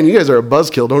Christians, man, you guys are a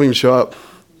buzzkill. Don't even show up.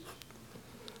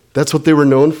 That's what they were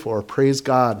known for. Praise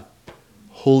God.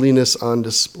 Holiness on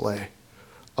display.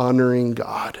 honoring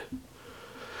God.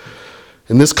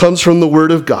 And this comes from the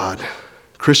Word of God.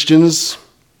 Christians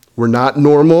were not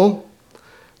normal,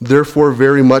 therefore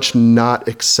very much not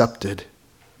accepted.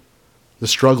 The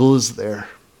struggle is there.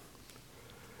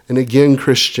 And again,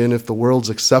 Christian, if the world's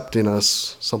accepting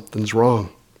us, something's wrong.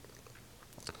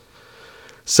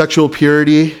 Sexual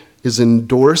purity is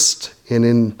endorsed, and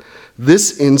in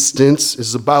this instance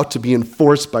is about to be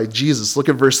enforced by Jesus. Look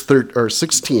at verse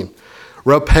 16.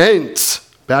 Repent.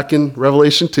 Back in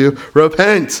Revelation 2,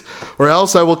 repent, or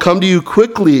else I will come to you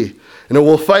quickly, and I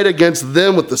will fight against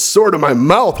them with the sword of my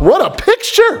mouth. What a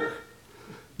picture!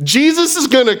 Jesus is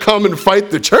going to come and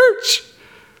fight the church.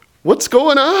 What's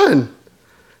going on?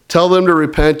 Tell them to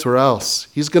repent, or else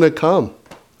he's going to come.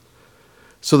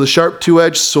 So the sharp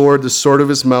two-edged sword, the sword of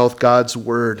his mouth, God's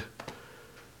word.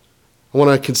 I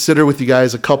want to consider with you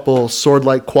guys a couple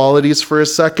sword-like qualities for a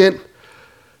second.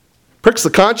 Pricks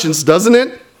the conscience, doesn't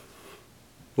it?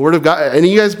 The Word of God. Any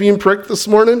of you guys being pricked this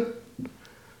morning?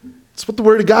 It's what the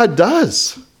Word of God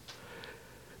does.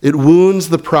 It wounds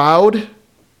the proud.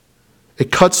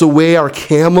 It cuts away our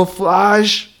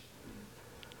camouflage.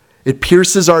 It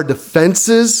pierces our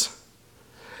defenses.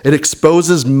 It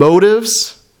exposes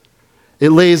motives.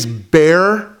 It lays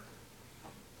bare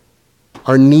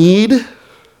our need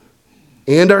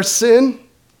and our sin.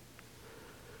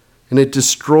 And it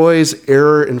destroys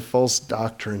error and false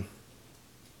doctrine.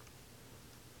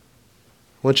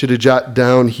 I want you to jot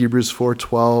down Hebrews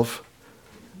 4:12.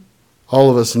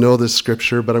 All of us know this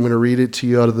scripture, but I'm going to read it to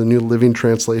you out of the New Living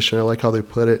Translation. I like how they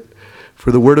put it.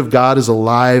 For the word of God is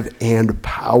alive and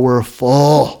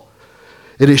powerful.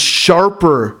 It is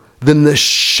sharper than the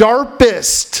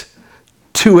sharpest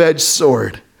two-edged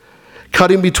sword,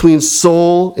 cutting between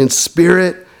soul and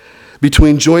spirit,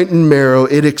 between joint and marrow.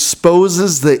 It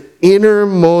exposes the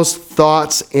innermost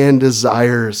thoughts and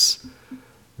desires.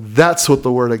 That's what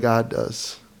the Word of God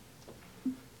does.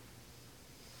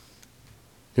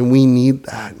 And we need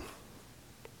that.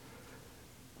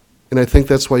 And I think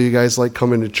that's why you guys like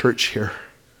coming to church here.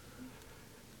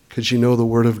 Because you know the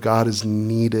Word of God is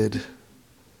needed.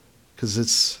 Because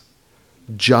it's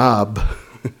job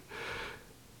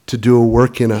to do a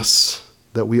work in us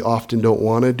that we often don't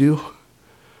want to do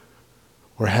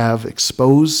or have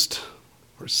exposed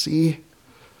or see.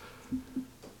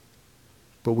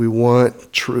 But we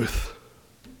want truth.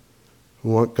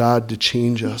 We want God to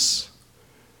change us.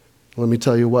 Let me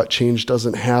tell you what, change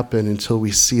doesn't happen until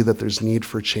we see that there's need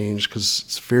for change, because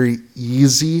it's very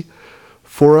easy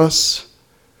for us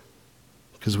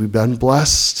because we've been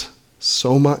blessed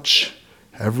so much.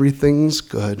 Everything's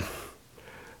good.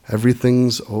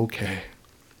 Everything's okay.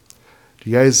 Do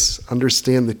you guys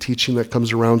understand the teaching that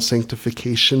comes around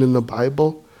sanctification in the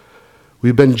Bible?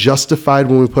 We've been justified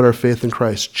when we put our faith in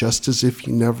Christ, just as if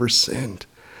you never sinned.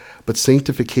 But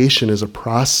sanctification is a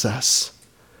process.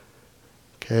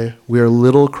 Okay? We are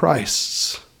little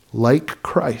Christs, like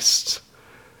Christ.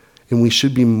 And we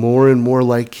should be more and more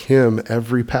like him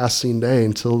every passing day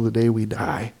until the day we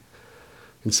die.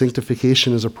 And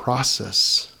sanctification is a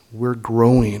process. We're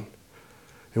growing.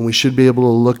 And we should be able to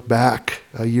look back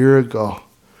a year ago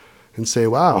and say,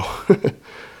 wow,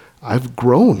 I've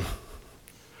grown.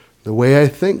 The way I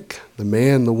think, the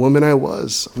man, the woman I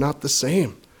was, I'm not the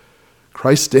same.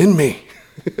 Christ in me,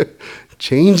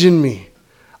 changing me.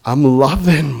 I'm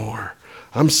loving more.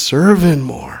 I'm serving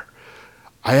more.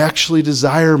 I actually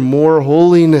desire more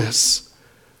holiness.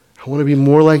 I want to be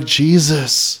more like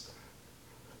Jesus.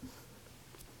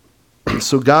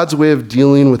 So God's way of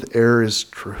dealing with error is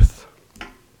truth.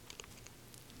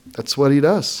 That's what he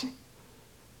does.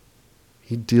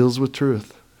 He deals with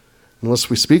truth.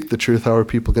 Unless we speak the truth, how are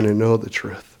people going to know the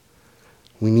truth?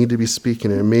 We need to be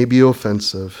speaking it. It may be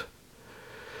offensive.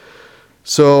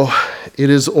 So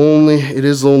it is the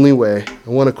only way. I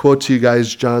want to quote to you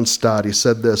guys John Stott. He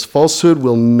said this: falsehood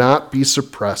will not be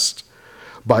suppressed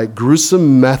by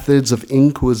gruesome methods of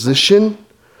inquisition,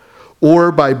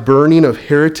 or by burning of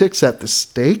heretics at the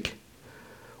stake,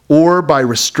 or by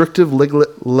restrictive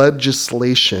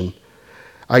legislation.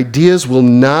 Ideas will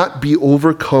not be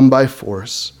overcome by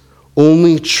force.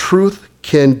 Only truth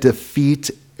can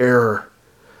defeat error.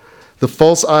 The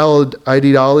false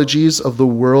ideologies of the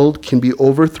world can be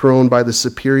overthrown by the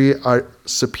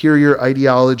superior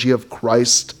ideology of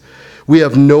Christ. We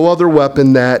have no other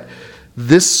weapon than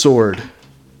this sword,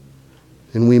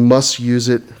 and we must use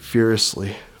it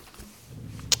fiercely.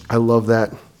 I love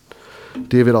that.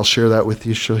 David, I'll share that with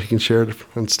you so you can share it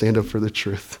and stand up for the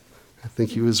truth. I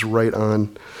think he was right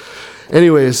on.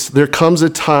 Anyways, there comes a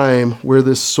time where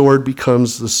this sword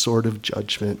becomes the sword of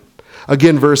judgment.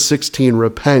 Again, verse 16,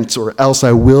 repent, or else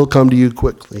I will come to you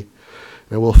quickly.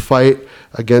 I will fight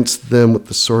against them with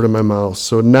the sword of my mouth.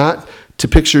 So not to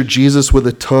picture Jesus with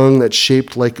a tongue that's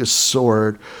shaped like a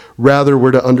sword. Rather,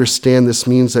 we're to understand this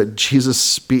means that Jesus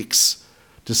speaks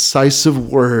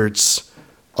decisive words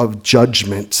of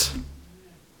judgment.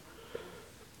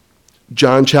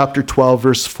 John chapter 12,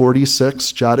 verse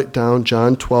 46. Jot it down.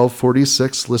 John 12,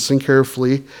 46. Listen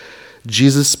carefully.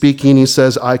 Jesus speaking, he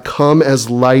says, I come as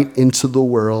light into the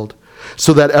world,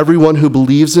 so that everyone who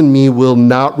believes in me will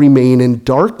not remain in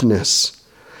darkness.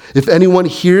 If anyone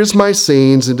hears my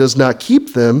sayings and does not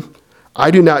keep them,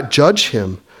 I do not judge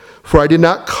him. For I did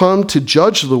not come to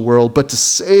judge the world, but to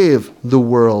save the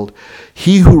world.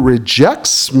 He who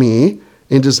rejects me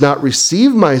and does not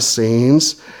receive my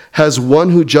sayings has one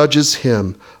who judges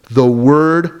him. The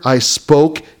word I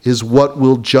spoke is what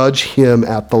will judge him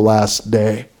at the last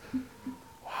day.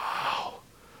 Wow.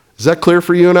 Is that clear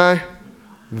for you and I?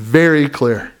 Very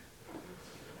clear.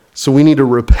 So we need to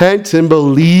repent and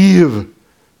believe.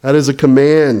 That is a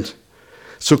command.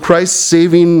 So Christ's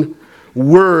saving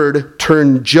word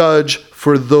turned judge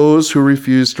for those who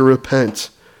refuse to repent.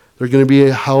 They're going to be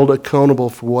held accountable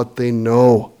for what they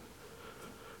know.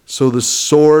 So the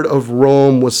sword of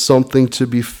Rome was something to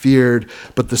be feared,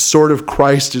 but the sword of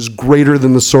Christ is greater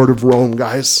than the sword of Rome,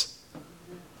 guys.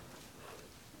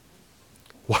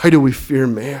 Why do we fear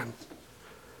man?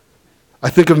 I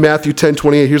think of Matthew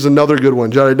 10:28. Here's another good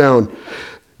one. Jot it down.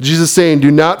 Jesus saying,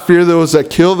 do not fear those that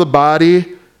kill the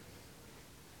body,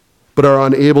 but are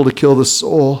unable to kill the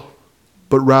soul,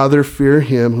 but rather fear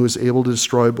him who is able to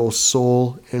destroy both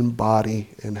soul and body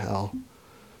in hell.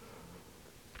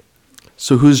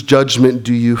 So whose judgment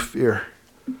do you fear?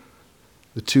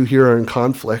 The two here are in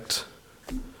conflict.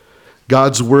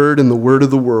 God's word and the word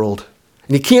of the world.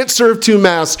 And you can't serve two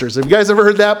masters. Have you guys ever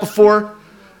heard that before?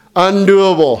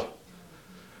 Undoable.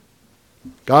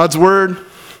 God's word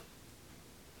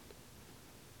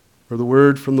or the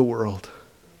word from the world.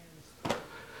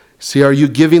 See, are you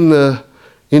giving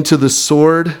into the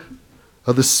sword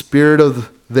of the spirit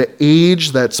of the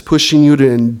age that's pushing you to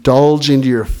indulge into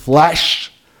your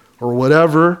flesh or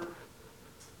whatever?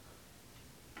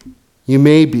 You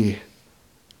may be.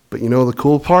 But you know the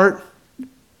cool part?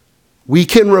 We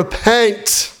can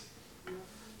repent.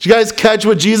 Did you guys catch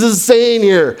what Jesus is saying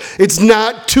here? It's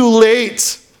not too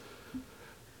late.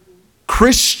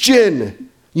 Christian,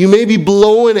 you may be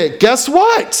blowing it. Guess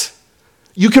what?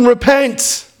 You can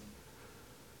repent.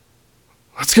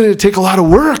 That's going to take a lot of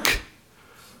work.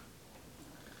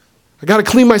 I got to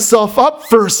clean myself up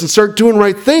first and start doing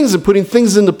right things and putting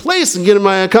things into place and getting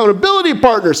my accountability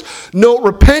partners. No,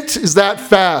 repent is that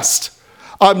fast.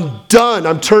 I'm done.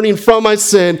 I'm turning from my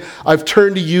sin. I've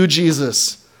turned to you,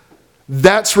 Jesus.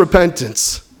 That's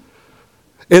repentance.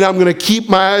 And I'm going to keep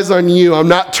my eyes on you. I'm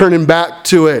not turning back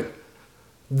to it.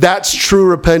 That's true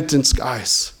repentance,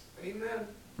 guys. Amen.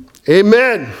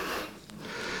 Amen.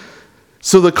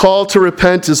 So the call to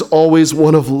repent is always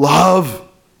one of love.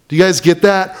 Do you guys get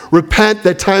that? Repent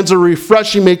that times of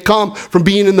refreshing may come from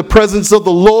being in the presence of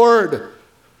the Lord.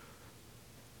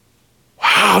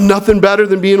 Wow, nothing better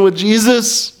than being with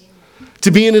Jesus.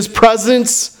 To be in his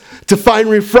presence, to find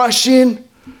refreshing.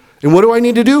 And what do I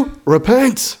need to do?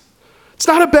 Repent. It's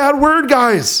not a bad word,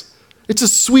 guys. It's a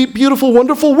sweet, beautiful,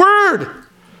 wonderful word.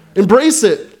 Embrace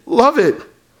it. Love it.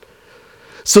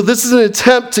 So this is an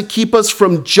attempt to keep us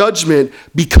from judgment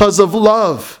because of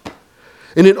love.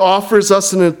 And it offers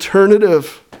us an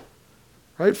alternative.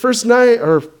 Right? 1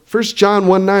 John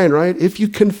 1:9, right? If you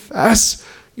confess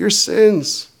your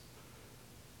sins,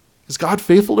 is God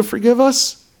faithful to forgive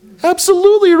us?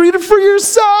 Absolutely. Read it for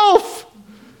yourself.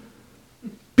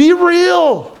 Be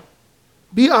real.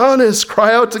 Be honest.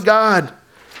 Cry out to God.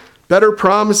 Better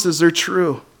promises are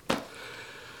true.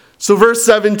 So verse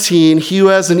 17, he who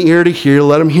has an ear to hear,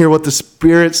 let him hear what the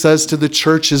Spirit says to the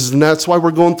churches. And that's why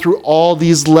we're going through all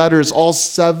these letters, all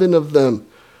 7 of them.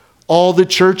 All the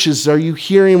churches, are you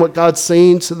hearing what God's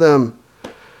saying to them?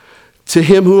 To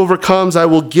him who overcomes, I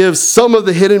will give some of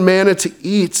the hidden manna to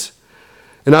eat.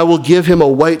 And I will give him a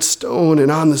white stone,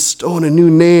 and on the stone a new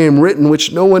name written,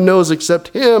 which no one knows except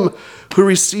him who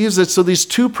receives it. So these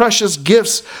 2 precious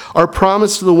gifts are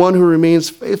promised to the one who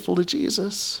remains faithful to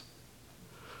Jesus.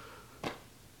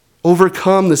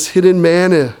 Overcome this hidden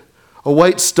manna, a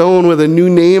white stone with a new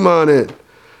name on it.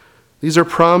 These are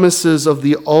promises of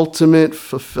the ultimate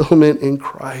fulfillment in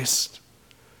Christ.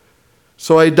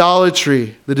 So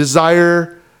idolatry, the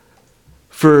desire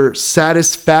for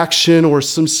satisfaction or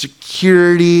some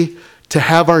security, to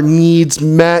have our needs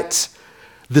met,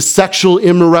 the sexual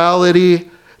immorality,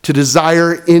 to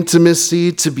desire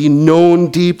intimacy, to be known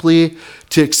deeply,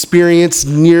 to experience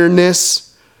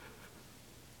nearness.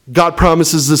 God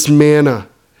promises this manna.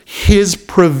 His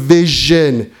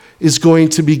provision is going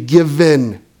to be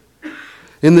given.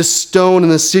 In this stone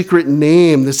and the secret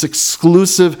name, this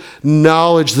exclusive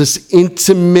knowledge, this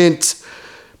intimate,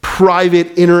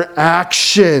 private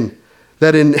interaction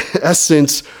that in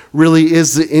essence really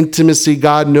is the intimacy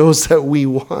God knows that we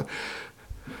want.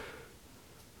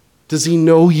 Does he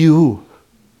know you?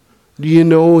 Do you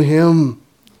know him?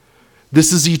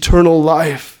 This is eternal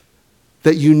life,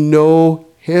 that you know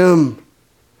him.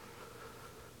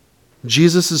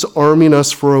 Jesus is arming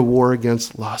us for a war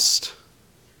against lust,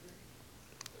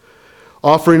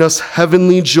 offering us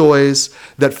heavenly joys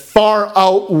that far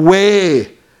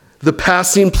outweigh the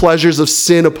passing pleasures of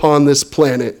sin upon this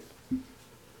planet.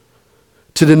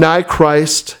 To deny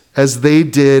Christ as they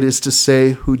did is to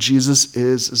say who Jesus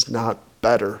is not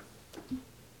better.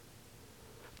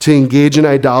 To engage in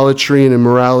idolatry and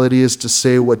immorality is to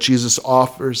say what Jesus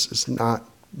offers is not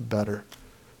better.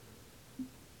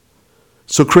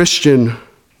 So, Christian,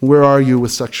 where are you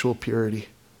with sexual purity?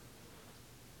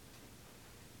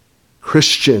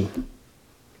 Christian,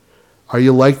 are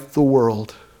you like the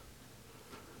world?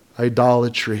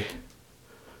 Idolatry?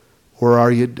 Or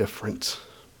are you different?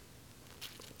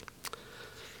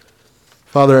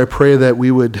 Father, I pray that we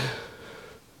would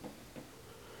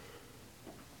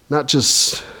not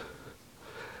just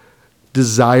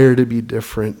desire to be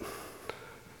different,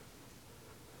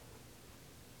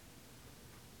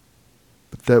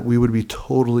 but that we would be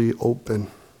totally open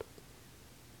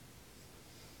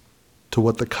to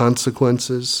what the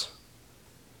consequences,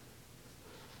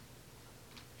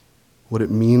 what it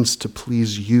means to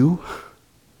please you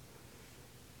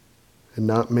and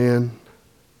not man,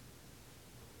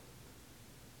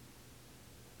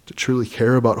 to truly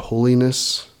care about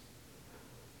holiness,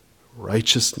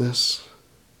 righteousness,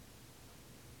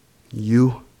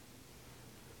 you.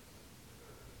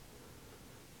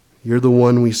 You're the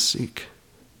one we seek.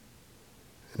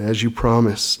 And as you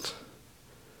promised,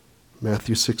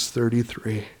 Matthew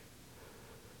 6:33,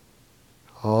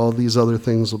 all these other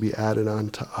things will be added on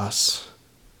to us.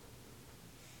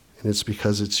 And it's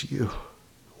because it's you.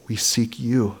 We seek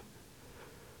you.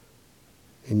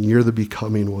 And you're the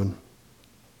becoming one.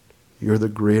 You're the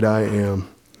great I am.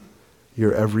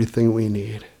 You're everything we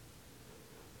need.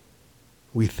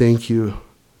 We thank you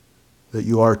that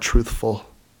you are truthful.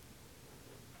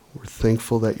 We're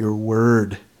thankful that your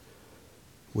word,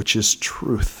 which is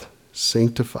truth,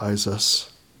 sanctifies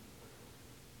us.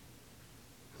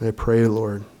 And I pray,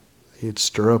 Lord, that you'd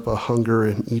stir up a hunger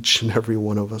in each and every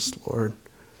one of us, Lord,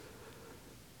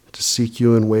 to seek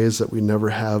you in ways that we never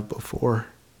have before,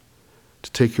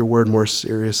 to take your word more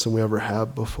serious than we ever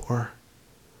have before.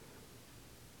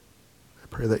 I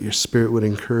pray that your Spirit would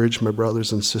encourage my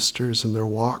brothers and sisters in their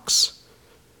walks,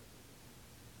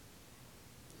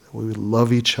 that we would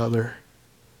love each other,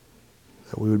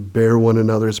 that we would bear one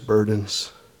another's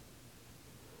burdens.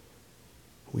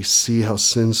 We see how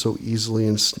sin so easily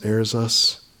ensnares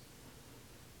us.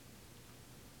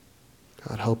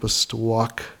 God, help us to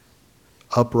walk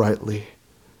uprightly,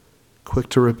 quick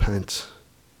to repent,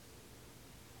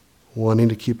 wanting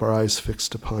to keep our eyes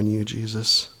fixed upon you,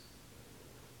 Jesus.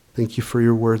 Thank you for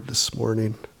your word this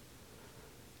morning.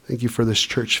 Thank you for this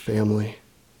church family.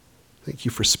 Thank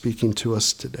you for speaking to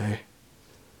us today.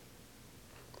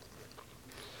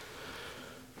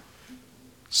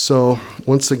 So,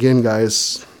 once again,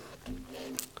 guys,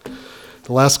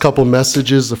 the last couple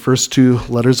messages, the first two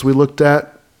letters we looked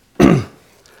at,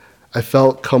 I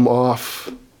felt come off,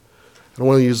 I don't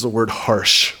want to use the word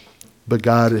harsh, but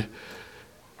God,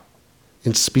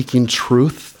 in speaking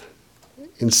truth,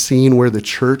 in seeing where the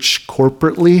church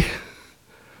corporately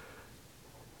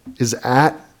is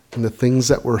at and the things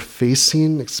that we're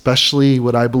facing, especially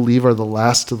what I believe are the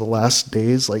last of the last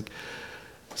days, like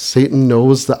Satan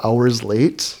knows the hour is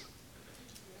late,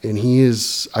 and he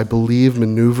is, I believe,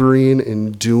 maneuvering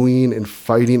and doing and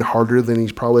fighting harder than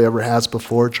he probably ever has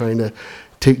before, trying to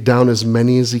take down as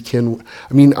many as he can.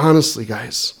 I mean, honestly,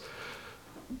 guys,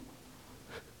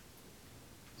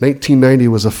 1990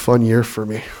 was a fun year for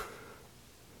me.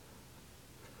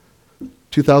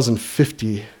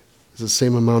 2050 is the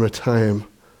same amount of time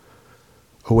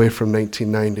away from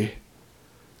 1990.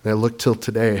 And I look till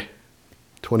today,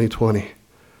 2020.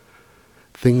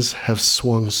 Things have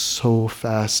swung so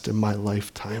fast in my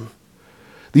lifetime.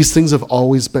 These things have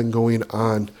always been going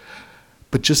on,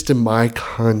 but just in my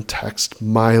context,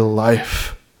 my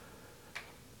life,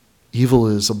 evil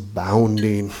is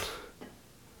abounding.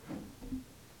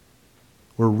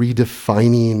 We're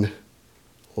redefining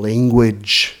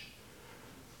language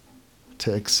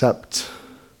to accept.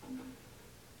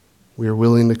 We are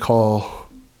willing to call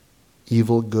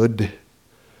evil good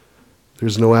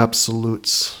There's no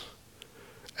absolutes.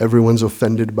 Everyone's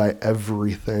offended by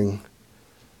everything.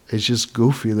 It's just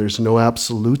goofy. There's no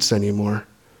absolutes anymore.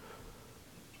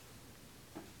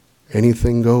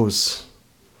 Anything goes.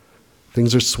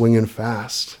 Things are swinging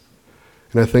fast.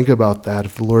 And I think about that.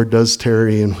 If the Lord does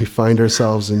tarry and we find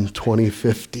ourselves in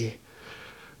 2050,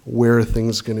 where are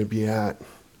things going to be at?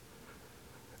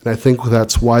 And I think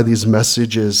that's why these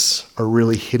messages are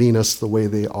really hitting us the way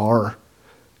they are,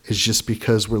 is just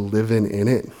because we're living in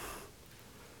it.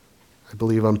 I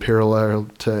believe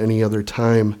unparalleled to any other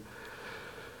time.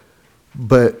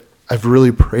 But I've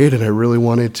really prayed and I really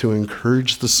wanted to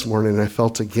encourage this morning. And I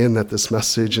felt again that this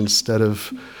message, instead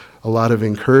of a lot of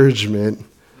encouragement,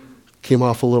 came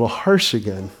off a little harsh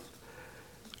again.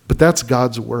 But that's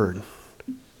God's word.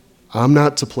 I'm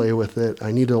not to play with it.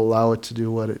 I need to allow it to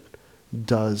do what it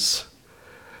does.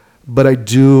 But I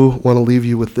do want to leave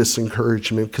you with this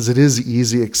encouragement, because it is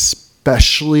easy,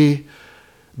 especially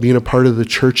being a part of the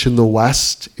church in the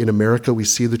West. In America, we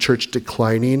see the church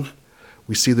declining.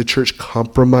 We see the church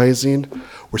compromising.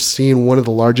 We're seeing one of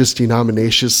the largest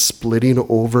denominations splitting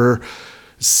over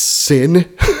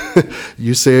sin.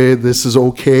 You say this is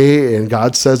okay and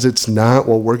God says it's not.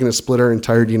 Well, we're going to split our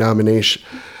entire denomination.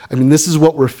 I mean, this is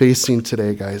what we're facing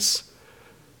today, guys.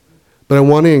 But I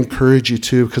want to encourage you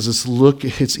too, because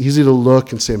it's easy to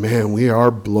look and say, man, we are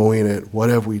blowing it. What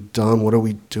have we done? What are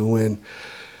we doing?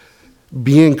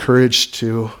 Be encouraged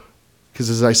too, because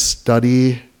as I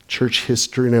study church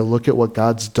history and I look at what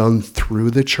God's done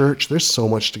through the church, there's so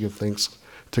much to give thanks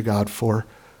to God for.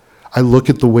 I look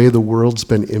at the way the world's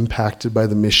been impacted by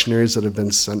the missionaries that have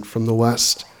been sent from the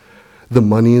West, the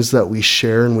monies that we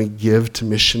share and we give to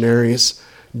missionaries,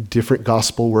 different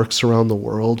gospel works around the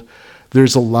world.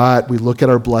 There's a lot. We look at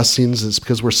our blessings. It's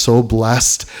because we're so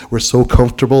blessed. We're so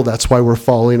comfortable. That's why we're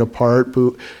falling apart.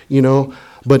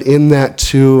 But in that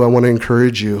too, I want to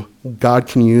encourage you. God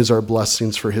can use our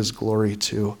blessings for his glory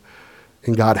too.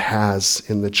 And God has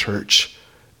in the church.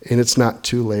 And it's not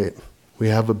too late. We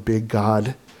have a big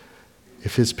God.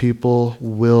 If his people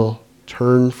will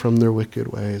turn from their wicked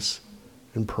ways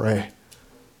and pray.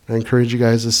 I encourage you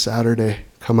guys this Saturday,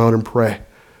 come out and pray.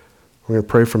 We're going to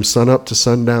pray from sun up to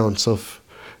sundown. So if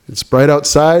it's bright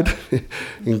outside, you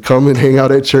can come and hang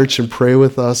out at church and pray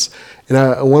with us.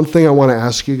 And one thing I want to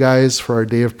ask you guys for our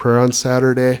day of prayer on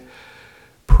Saturday,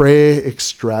 pray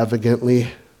extravagantly.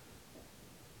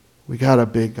 We got a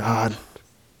big God.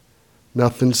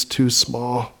 Nothing's too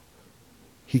small.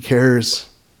 He cares.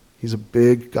 He's a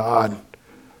big God.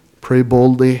 Pray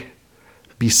boldly.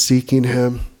 Be seeking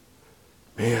him.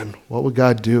 Man, what would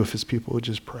God do if his people would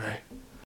just pray?